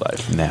your daily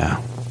life?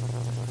 No.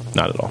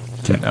 Not at all.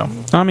 No.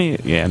 I mean,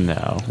 yeah.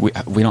 No. We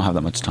don't have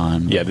that much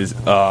time. Yeah. This.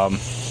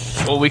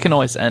 Well, we can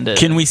always end it.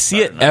 Can we see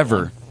it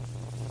ever?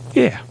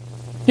 Yeah.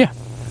 Yeah.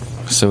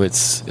 So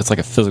it's like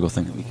a physical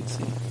thing that we can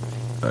see.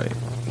 Right.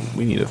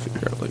 We need to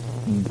figure out like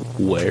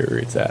where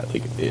it's at.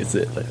 Like, is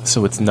it? Like,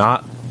 so it's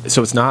not.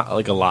 So it's not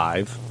like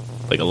alive,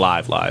 like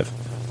alive.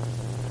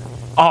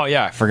 Oh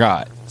yeah, I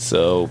forgot.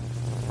 So,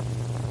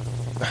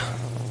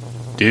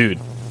 dude,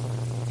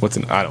 what's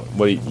an? I don't.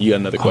 What? You got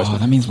another question? Oh,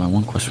 that means my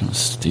one question was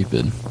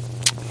stupid.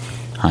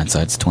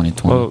 Hindsight's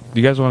 2020. Well,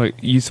 you guys want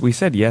to? We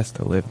said yes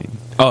to living.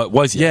 Oh, it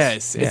was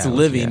yes, Yeah, it's it was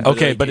living. yes.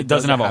 Okay, like, but it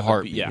doesn't have a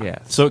heartbeat. Yeah. Yeah.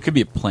 So it could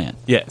be a plant.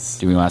 Yes.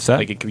 Do we want to ask that?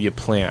 Like it could be a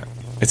plant.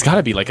 It's got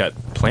to be like a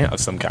plant of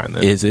some kind.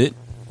 Then. Is it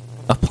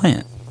a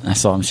plant? I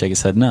saw him shake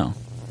his head no.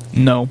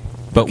 No.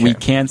 But we Okay.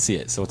 can see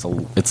it. So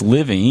it's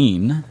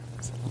living,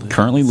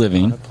 currently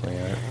living. Not a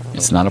plant.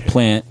 It's not a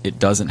plant. It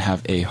doesn't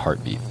have a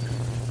heartbeat.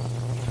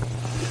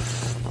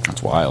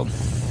 That's wild.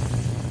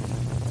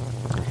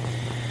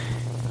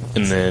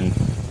 And then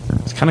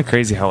It's kind of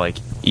crazy how like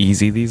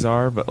easy these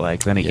are, but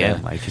like then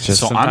again, like it's just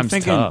so sometimes I'm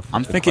thinking, tough.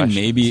 I'm the thinking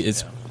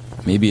questions.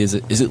 maybe is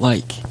it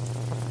like,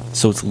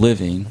 so it's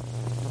living.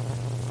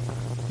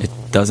 It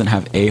doesn't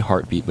have a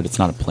heartbeat, but it's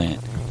not a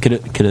plant. Could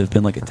it have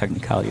been like a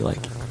technicality, like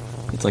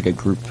it's like a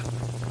group,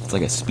 it's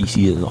like a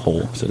species as a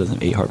whole. So it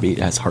doesn't have a heartbeat,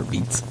 it has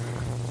heartbeats.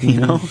 You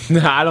know?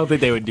 no, I don't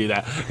think they would do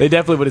that. They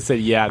definitely would have said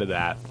yeah to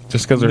that.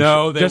 Just because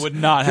No, they would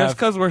not have. Just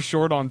because we're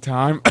short on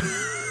time.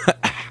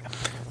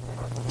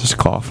 Just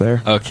cough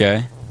there.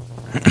 Okay.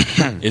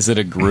 Is it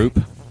a group?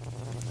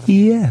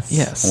 Yes.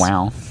 Yes.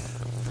 Wow.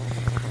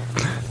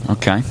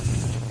 Okay.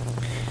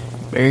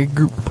 Very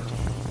group.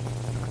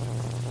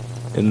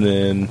 And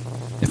then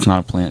It's not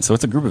a plant, so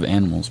it's a group of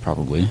animals,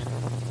 probably.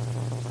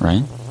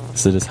 Right?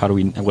 So just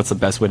what's the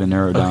best way to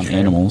narrow down Okay.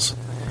 animals?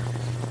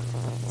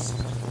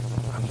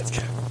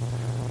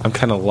 I'm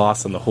kind of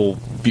lost on the whole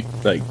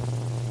like.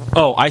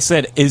 Oh, I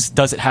said,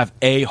 does it have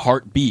a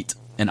heartbeat?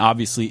 And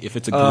obviously, if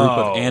it's a group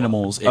of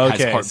animals, it has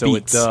okay, heartbeats. so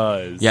it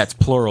does. Yeah, it's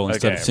plural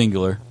instead of Okay.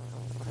 singular.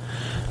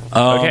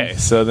 Okay,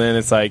 so then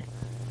it's like,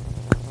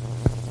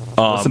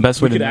 What's the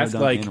best way we to could narrow ask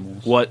down like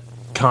animals? what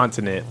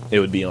continent it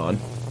would be on,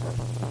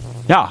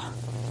 Yeah.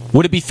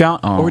 Would it be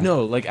found? Oh. or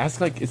no, like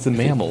ask like it's a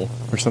mammal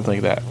or something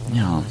like that.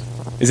 Yeah.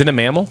 Is it a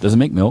mammal? Does it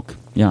make milk?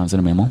 Yeah. Is it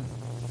a mammal?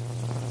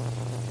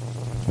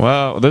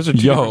 Well, those are two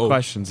Yo. different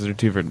questions. Those are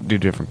two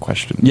different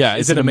questions. Yeah.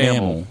 Is it a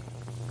mammal?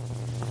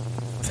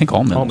 I think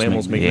all mammals, All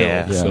mammals make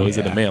Yeah. milk, so is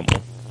it a Yeah.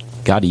 mammal?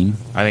 Got him.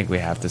 I think we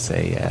have to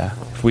say yeah.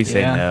 If we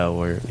say Yeah. no,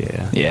 we're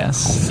yeah.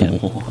 Yes.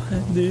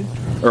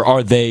 Or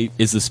are they?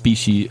 Is the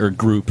species or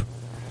group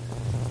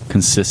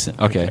consistent?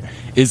 Okay.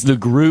 Is the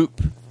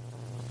group?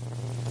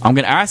 I'm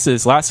gonna ask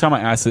this. Last time I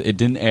asked it, it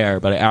didn't air,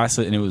 but I asked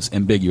it and it was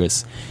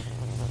ambiguous.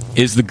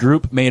 Is the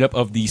group made up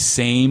of the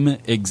same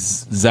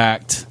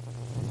exact?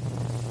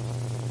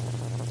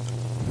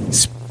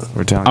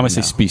 We're telling I'm gonna you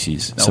say no.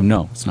 species. So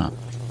no, it's not.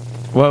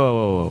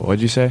 Whoa!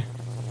 What'd you say?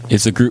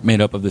 Is the group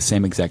made up of the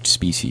same exact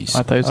species?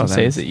 I thought I was Oh, going to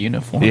say, then- is it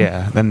uniform?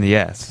 Yeah. Then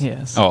yes.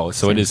 Yes. Oh,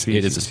 so Same it is.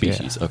 It is a species,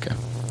 species. Okay.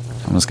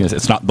 I'm just gonna say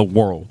it's not the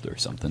world or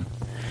something.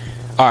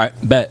 All right,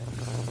 bet.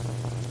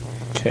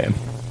 Okay.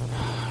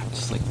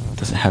 Just like,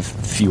 does it have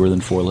fewer than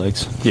 4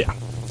 legs? Yeah.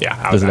 Yeah.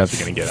 I Does was it actually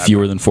gonna have get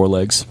fewer than 4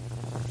 legs?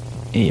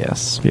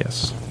 Yes.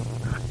 Yes.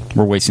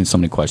 We're wasting so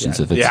many questions.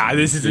 If it's Yeah,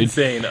 this is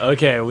insane.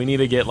 Okay, we need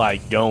to get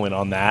like going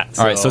on that.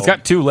 All right, so it's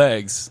got 2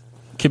 legs.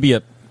 Could be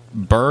a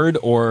bird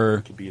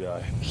or could be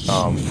the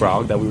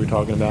frog that we were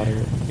talking about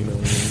here. You know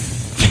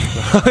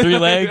what 3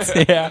 legs.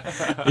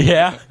 Yeah,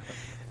 yeah.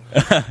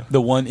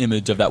 The one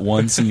image of that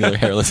one singular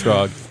hairless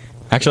frog.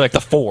 Actually, like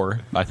the 4.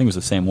 I think it was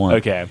the same I one. mean?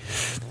 Okay.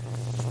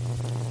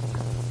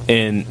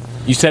 And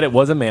you said it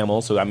was a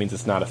mammal, so that means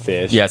it's not a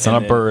fish. Yeah, it's And not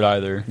a then- bird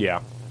either. Yeah.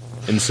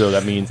 And so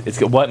that means it's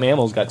got, what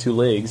mammal's got 2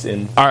 legs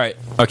and All right.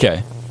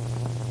 Okay.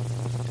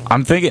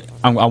 I'm thinking.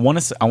 I want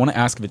to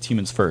ask if it's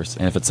humans first,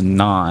 and if it's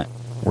not,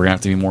 we're gonna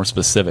have to be more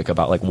specific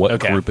about like what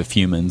Okay. group of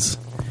humans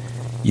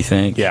you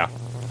think. yeah.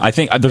 I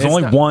think there's It's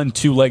only not- one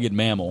 2-legged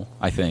mammal.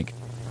 I think.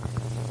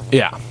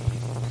 Yeah.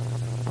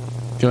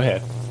 Go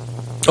ahead.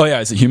 Oh yeah,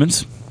 is it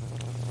humans?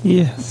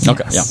 Yes.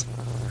 Okay.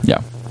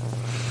 Yeah.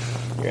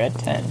 You're at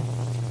 10.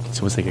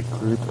 So it's like a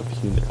group of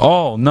humans.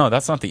 Oh no,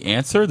 that's not the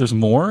answer. There's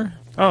more.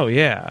 Oh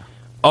yeah.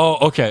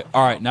 Oh, okay.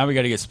 All right. Now we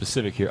got to get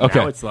specific here. Okay.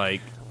 Now it's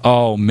like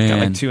Oh Got man.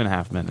 like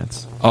 2.5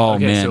 minutes. Oh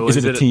Okay, man. so Is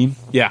is it a it a- team?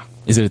 yeah.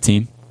 Is it a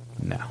team?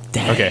 No.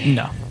 Okay.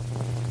 No.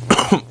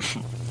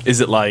 Is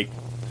it like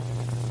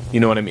you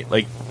know what I mean?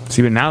 Like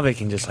See, but now they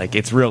can just like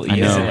it's real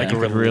easy. know. Like Like a you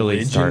could really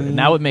religion? start.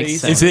 Now it makes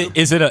Is sense.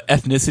 Is it an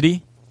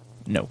ethnicity?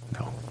 No.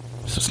 No.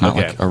 So it's not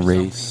Okay. like a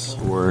race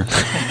or.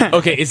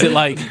 okay, is it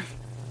like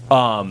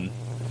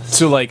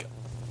so like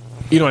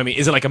you know what I mean?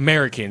 Is it like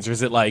Americans or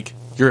is it like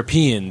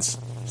Europeans?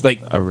 Like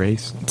A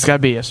race. It's got to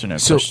be a yes or no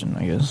So- question,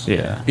 I guess.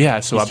 Yeah. yeah,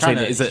 so He's I'm trying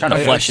saying to- is he's it trying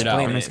to flesh it out. I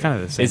explain mean, it's kind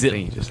of the same Is it-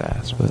 thing you just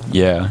asked, but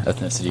Yeah,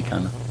 ethnicity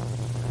kind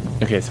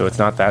of. Okay, so it's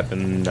not that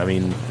then I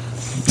mean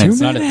It's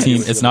not a team.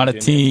 minutes. It's not a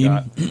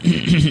team.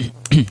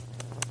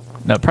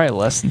 No, probably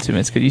less than 2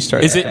 minutes because you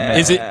started.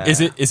 Is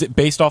it? Is it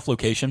based off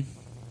location?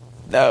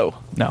 No.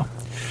 No.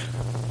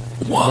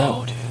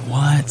 Whoa, dude.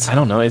 What? I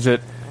don't know, is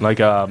it like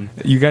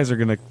you guys are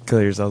gonna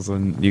kill yourselves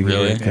when you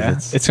Really? hear it. 'Cause Yeah.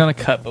 it's, It's going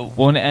to cut, but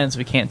when it ends,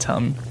 we can't tell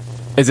them.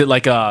 is it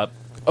like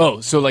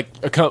so like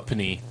a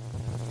company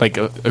like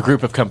a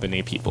group of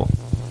company people.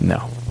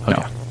 no.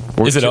 Okay.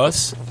 Is it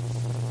us?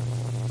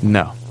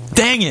 No.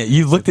 Dang it!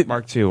 You looked at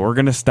Mark II. We're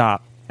gonna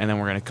stop and then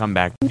we're gonna come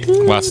back.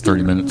 last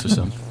 30 minutes or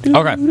so.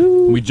 Okay,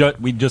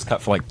 we just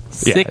cut for like.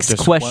 Yeah, 6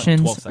 just 12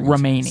 questions seconds.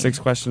 remaining. 6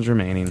 questions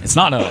remaining. It's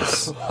not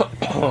us.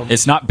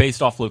 It's not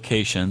based off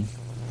location.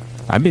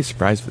 I'd be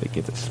surprised if they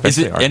get this. Is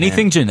especially it our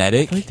anything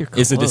genetic? feel like they're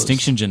Is the close.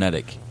 distinction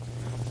genetic?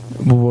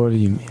 hand. What do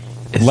you mean?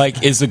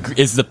 Like, is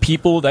the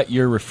people that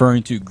you're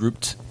referring to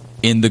grouped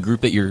in the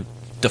group that you're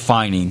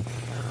defining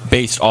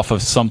based off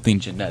of something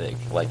genetic,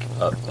 like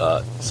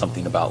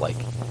something about like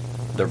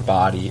their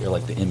body or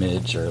like the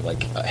image or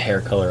like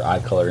hair color, eye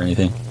color, or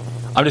anything?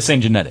 I'm just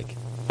saying genetic.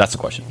 That's the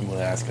question. You want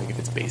to ask like if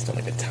it's based on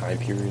like a time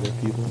period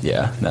of people?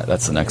 Yeah,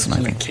 that's the next one.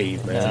 I think.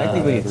 Caveman.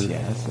 Technically, it's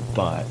yes,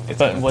 but it's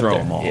But gonna what throw they're-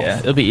 them off. Yeah,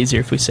 it'll be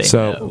easier if we say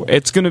So no.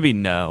 it's going to be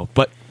no,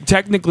 but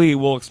technically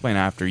we'll explain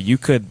after. You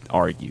could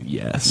argue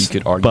yes. You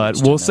could argue but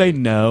it's we'll say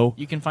genetic. no.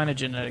 You can find a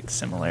genetic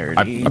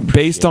similarity.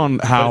 Based on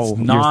how it's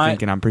you're not-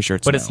 thinking, I'm pretty sure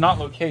it's But no. it's not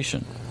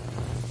location.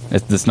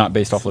 It's not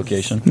based off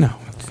location. No.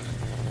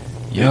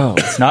 Yo,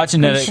 it's not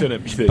genetic,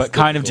 shouldn't be this but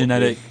kind of difficult,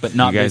 genetic, but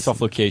not You guys- based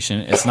off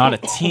location. It's not a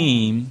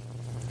team,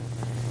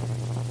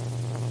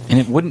 and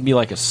it wouldn't be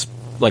like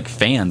like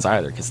fans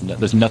either, because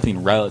there's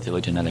nothing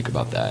relatively genetic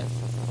about that,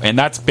 and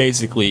that's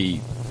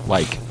basically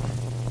like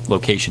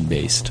location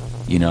based.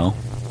 You know?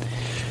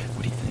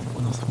 What do you think?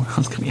 What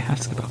else can we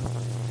ask about?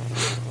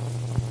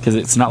 Because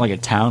it's not like a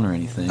town or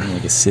anything,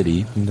 like a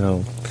city.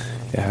 No.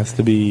 It has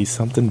to be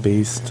something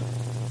based.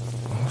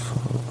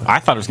 I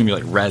thought it was gonna be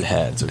like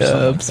redheads or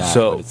something like that,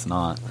 so- but it's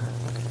not.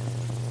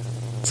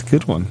 It's a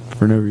good one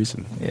for no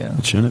reason. Yeah.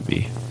 It shouldn't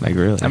be. Like,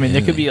 really. I mean,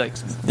 there could be like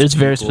there's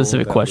very people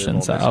specific that live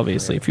questions. on this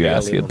Obviously, if you planet.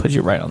 ask it, it'll put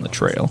you right on the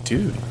trail.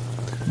 Dude.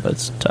 But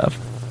it's tough.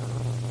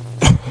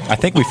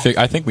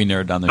 I think we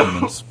narrowed down the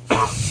humans.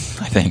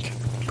 I think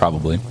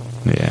probably.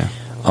 Yeah.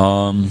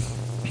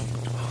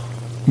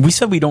 We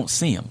said we don't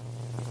see them,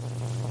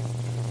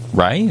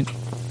 right?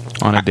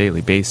 On a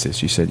daily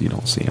basis, you said you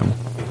don't see them.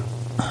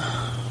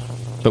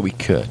 But we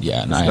could,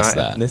 yeah. And I It's asked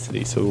not that.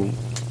 ethnicity. So,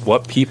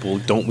 what people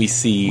don't we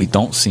see? We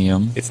don't see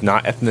them. It's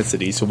not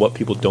ethnicity. So, what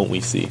people don't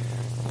we see?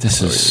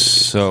 This is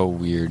so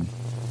weird.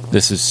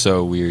 This is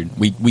so weird.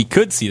 We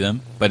could see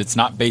them, but it's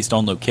not based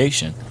on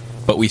location.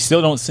 But we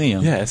still don't see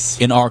them. Yes.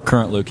 In our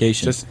current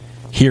location, Just-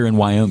 here in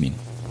Wyoming.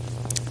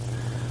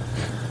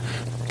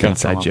 Gonna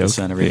Inside come off the joke.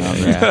 center every now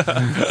and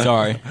then.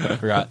 Sorry, I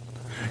forgot.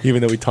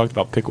 Even though we talked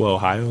about Piqua,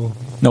 Ohio.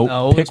 No,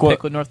 No, it was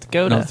Pickwood, North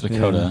Dakota. North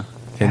Dakota.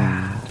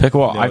 And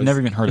Pickwa. No, I've never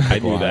it's- even heard of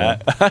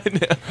Pickwa. I knew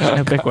that.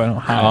 No, Pickwood,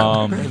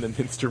 Ohio. In the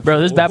Minster Bro,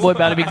 this Bowls. bad boy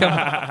about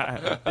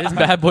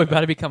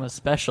to become a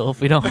special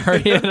if we don't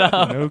hurry it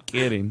up. No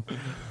kidding.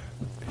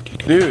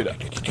 Dude,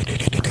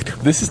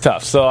 this is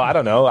tough. So I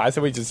don't know. I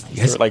said we just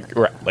start,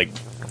 like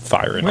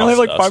firing. We only have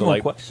off like stuff. 5 So, more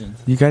questions.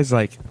 You guys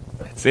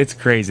it's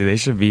crazy. They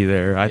should be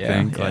there. I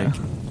think. yeah. Like,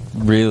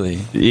 Really?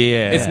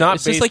 yeah. It's not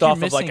It's just based like you're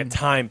off of like a missing-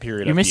 time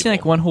period. You're of missing like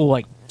people. one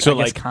whole So,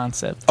 I guess, like-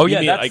 concept. Oh You yeah,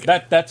 mean, that's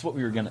like, that's what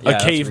we were gonna. a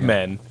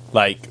caveman,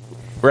 like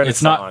Renaissance.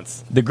 It's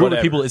not the group whatever.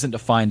 of people isn't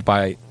defined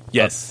by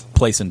Yes. a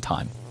place and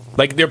time.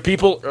 Like they're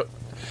people.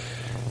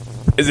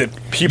 Is it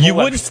people You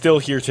like wouldn't- still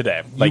here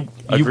today? Like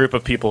a you- group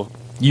of people.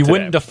 You today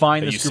wouldn't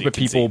define that this you group see- of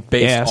can people see.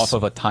 based Yes. off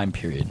of a time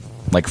period,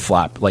 like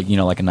flap, like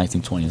like a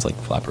 1920s, like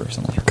Flapper or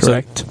something.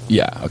 Correct. So,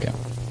 yeah. Okay.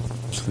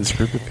 So this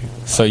group of people.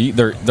 So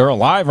they're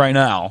alive right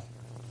now.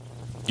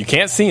 You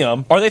can't see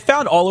them. Are they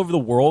found all over the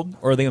world,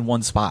 or are they in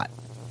one spot?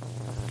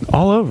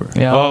 all over.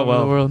 Yeah, Oh, all over well,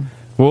 the world.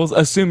 We'll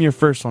assume your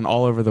first one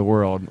all over the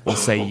world. We'll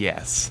say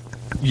yes.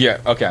 Yeah.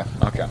 Okay.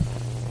 Okay.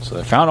 So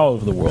they're found all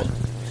over the world.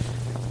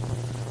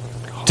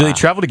 Do they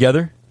travel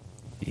together?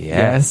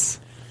 Yes.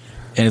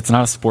 And it's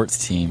not a sports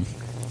team.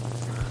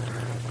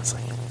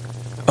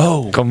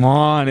 Oh, Come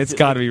on, it's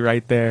got to be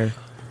right there.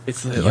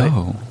 It's yo,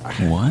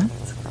 what?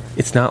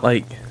 it's not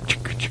like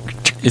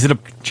Is it a?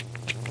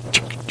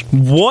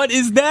 What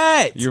is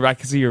that? You're right. I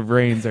can see your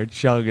brains are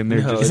chugging.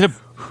 They're No, just. Is it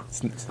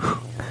a?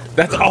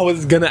 that's all I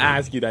was gonna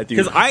ask you that, dude.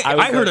 Because I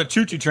was heard gonna- a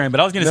choo-choo train, but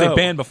I was going to say No.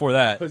 band before I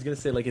that. was gonna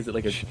say like, is it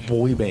like a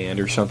boy band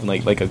or something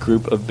like a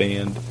group of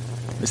band?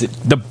 Is it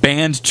the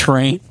band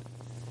train?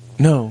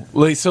 No,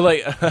 like so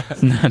like.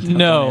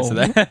 No, answer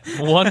that.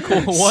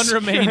 one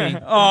remaining.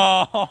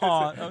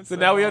 Oh, so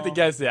now we have to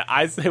guess it.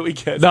 I say we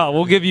guess. No,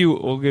 we'll give you.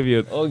 We'll give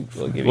you. We'll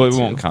give you We two.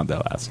 won't count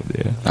that last one.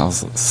 Yeah. that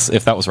was,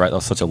 if that was right, that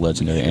was such a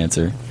legendary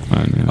answer.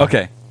 I know.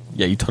 Okay,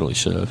 yeah, you totally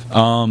should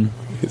have.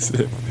 Is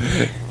it?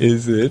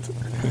 Is it?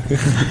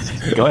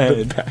 Go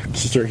ahead.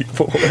 Backstreet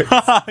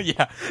Boys.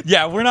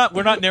 yeah, we're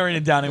not narrowing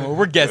it down anymore.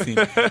 We're guessing.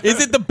 Is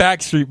it the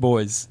Backstreet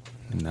Boys?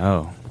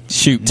 No.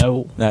 Shoot,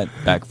 No. that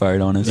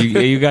backfired on us.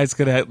 You guys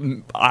could have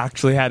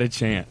actually had a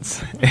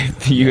chance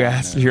if you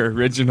asked your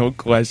original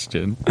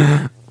question.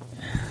 I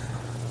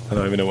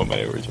don't even know what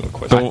my original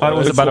question. I thought it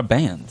was about a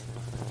band.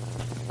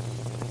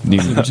 The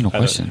original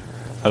question.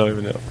 I don't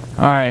even know.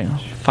 All right,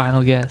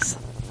 final guess.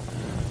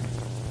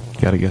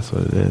 Gotta guess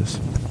what it is.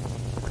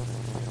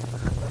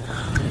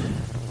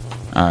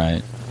 All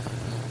right.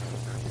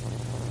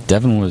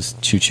 Devin was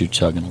choo-choo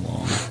chugging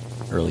along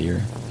earlier.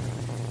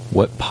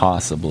 What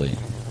possibly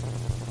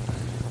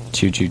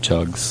choo-choo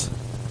chugs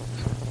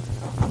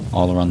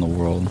all around the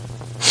world?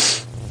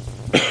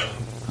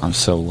 I'm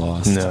so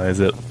lost. No, is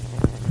it?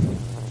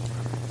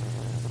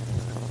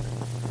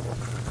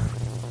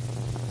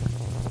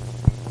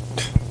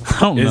 I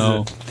don't Is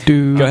know. it?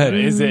 Dude, Go ahead.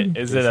 Is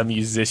it a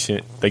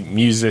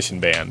musician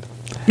band?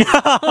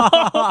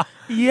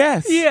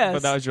 Yes. Yes.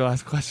 But that was your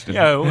last question.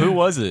 Yeah, who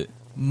was it?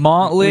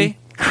 Motley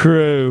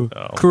Crew.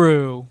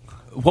 Crue.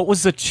 What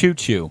was the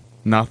choo-choo?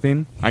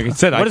 Nothing. Like I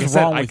said, What like is I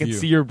said, wrong I with could you?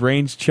 see your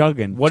brains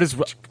chugging. What is?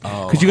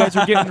 Oh, Because you guys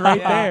are getting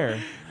right there.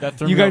 that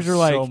threw You me guys off are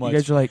like. so You much.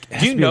 guys are like.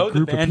 Do you know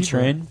the band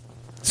Train?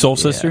 Soul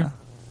Sister.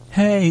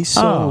 Hey,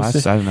 Soul Oh,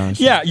 Sister. I don't know.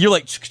 Yeah, you're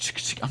like.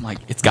 I'm like,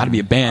 it's got to be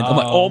a band. I'm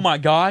like, oh my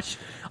gosh,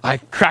 I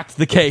cracked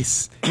the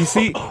case. You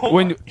see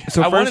when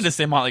so I first, wanted to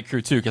say Motley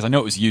Crue too because I know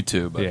it was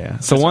YouTube. But Yeah.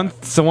 So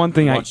one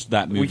thing Watched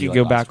that we movie, could like,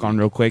 go last back on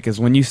real quick is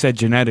when you said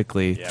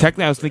genetically. Yeah,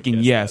 Technically, I was thinking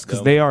guess yes that, because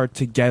though. they are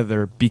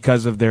together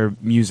because of their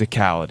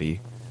musicality,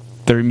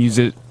 their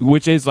music,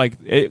 which is like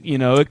you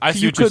know I see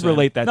you what you're could saying.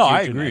 relate that No, to your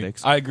I agree.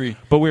 genetics. I agree.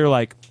 But we were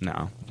like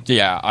no,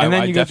 Yeah, and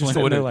then I you guys are definitely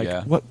sitting would there have. like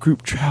Yeah. what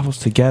group travels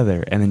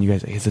together, and then you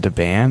guys is it a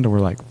band? And we're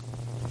like,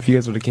 if you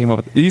guys would have came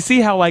up with, you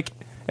see how like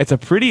it's a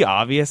pretty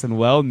obvious and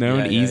well known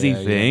Yeah, yeah, easy yeah,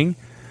 yeah. thing,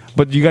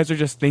 but you guys are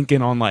just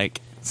thinking on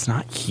like it's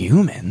not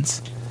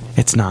humans,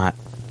 it's not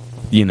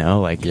you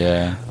know like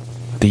Yeah.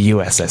 the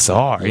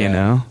USSR, you Yeah.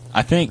 know.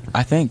 I think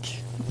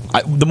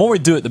the more we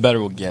do it, the better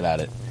we'll get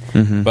at it.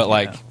 Mm-hmm. But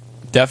like,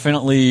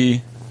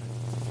 definitely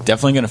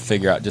gonna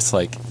figure out just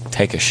like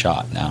take a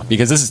shot now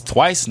because this is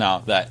twice now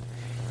that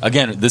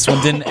again this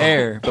one didn't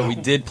air, but we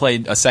did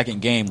play a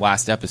second game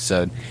last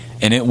episode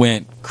and it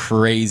went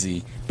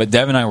crazy. But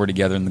Dev and I were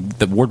together and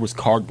the word was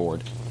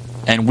cardboard,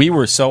 and we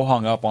were so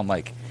hung up on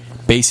like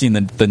basing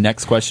the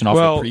next question off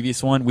Well, the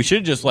previous one. We should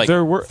have just like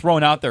there were-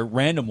 thrown out their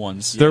random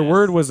ones. Their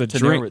word was a To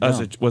narrow drink. it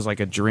down. Was like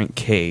a drink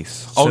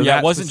case. Oh So yeah, that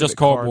it wasn't just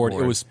specific cardboard.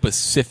 It was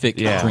specific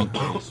Yeah. drink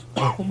case.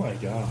 Oh my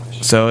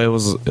gosh. So it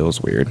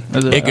was weird.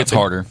 It gets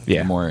harder.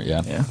 Yeah. The more,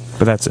 yeah. Yeah.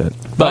 But that's it.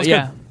 But was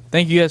yeah,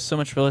 thank you guys so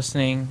much for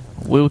listening.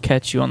 We'll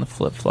catch you on the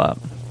flip flop.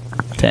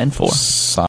 10-4.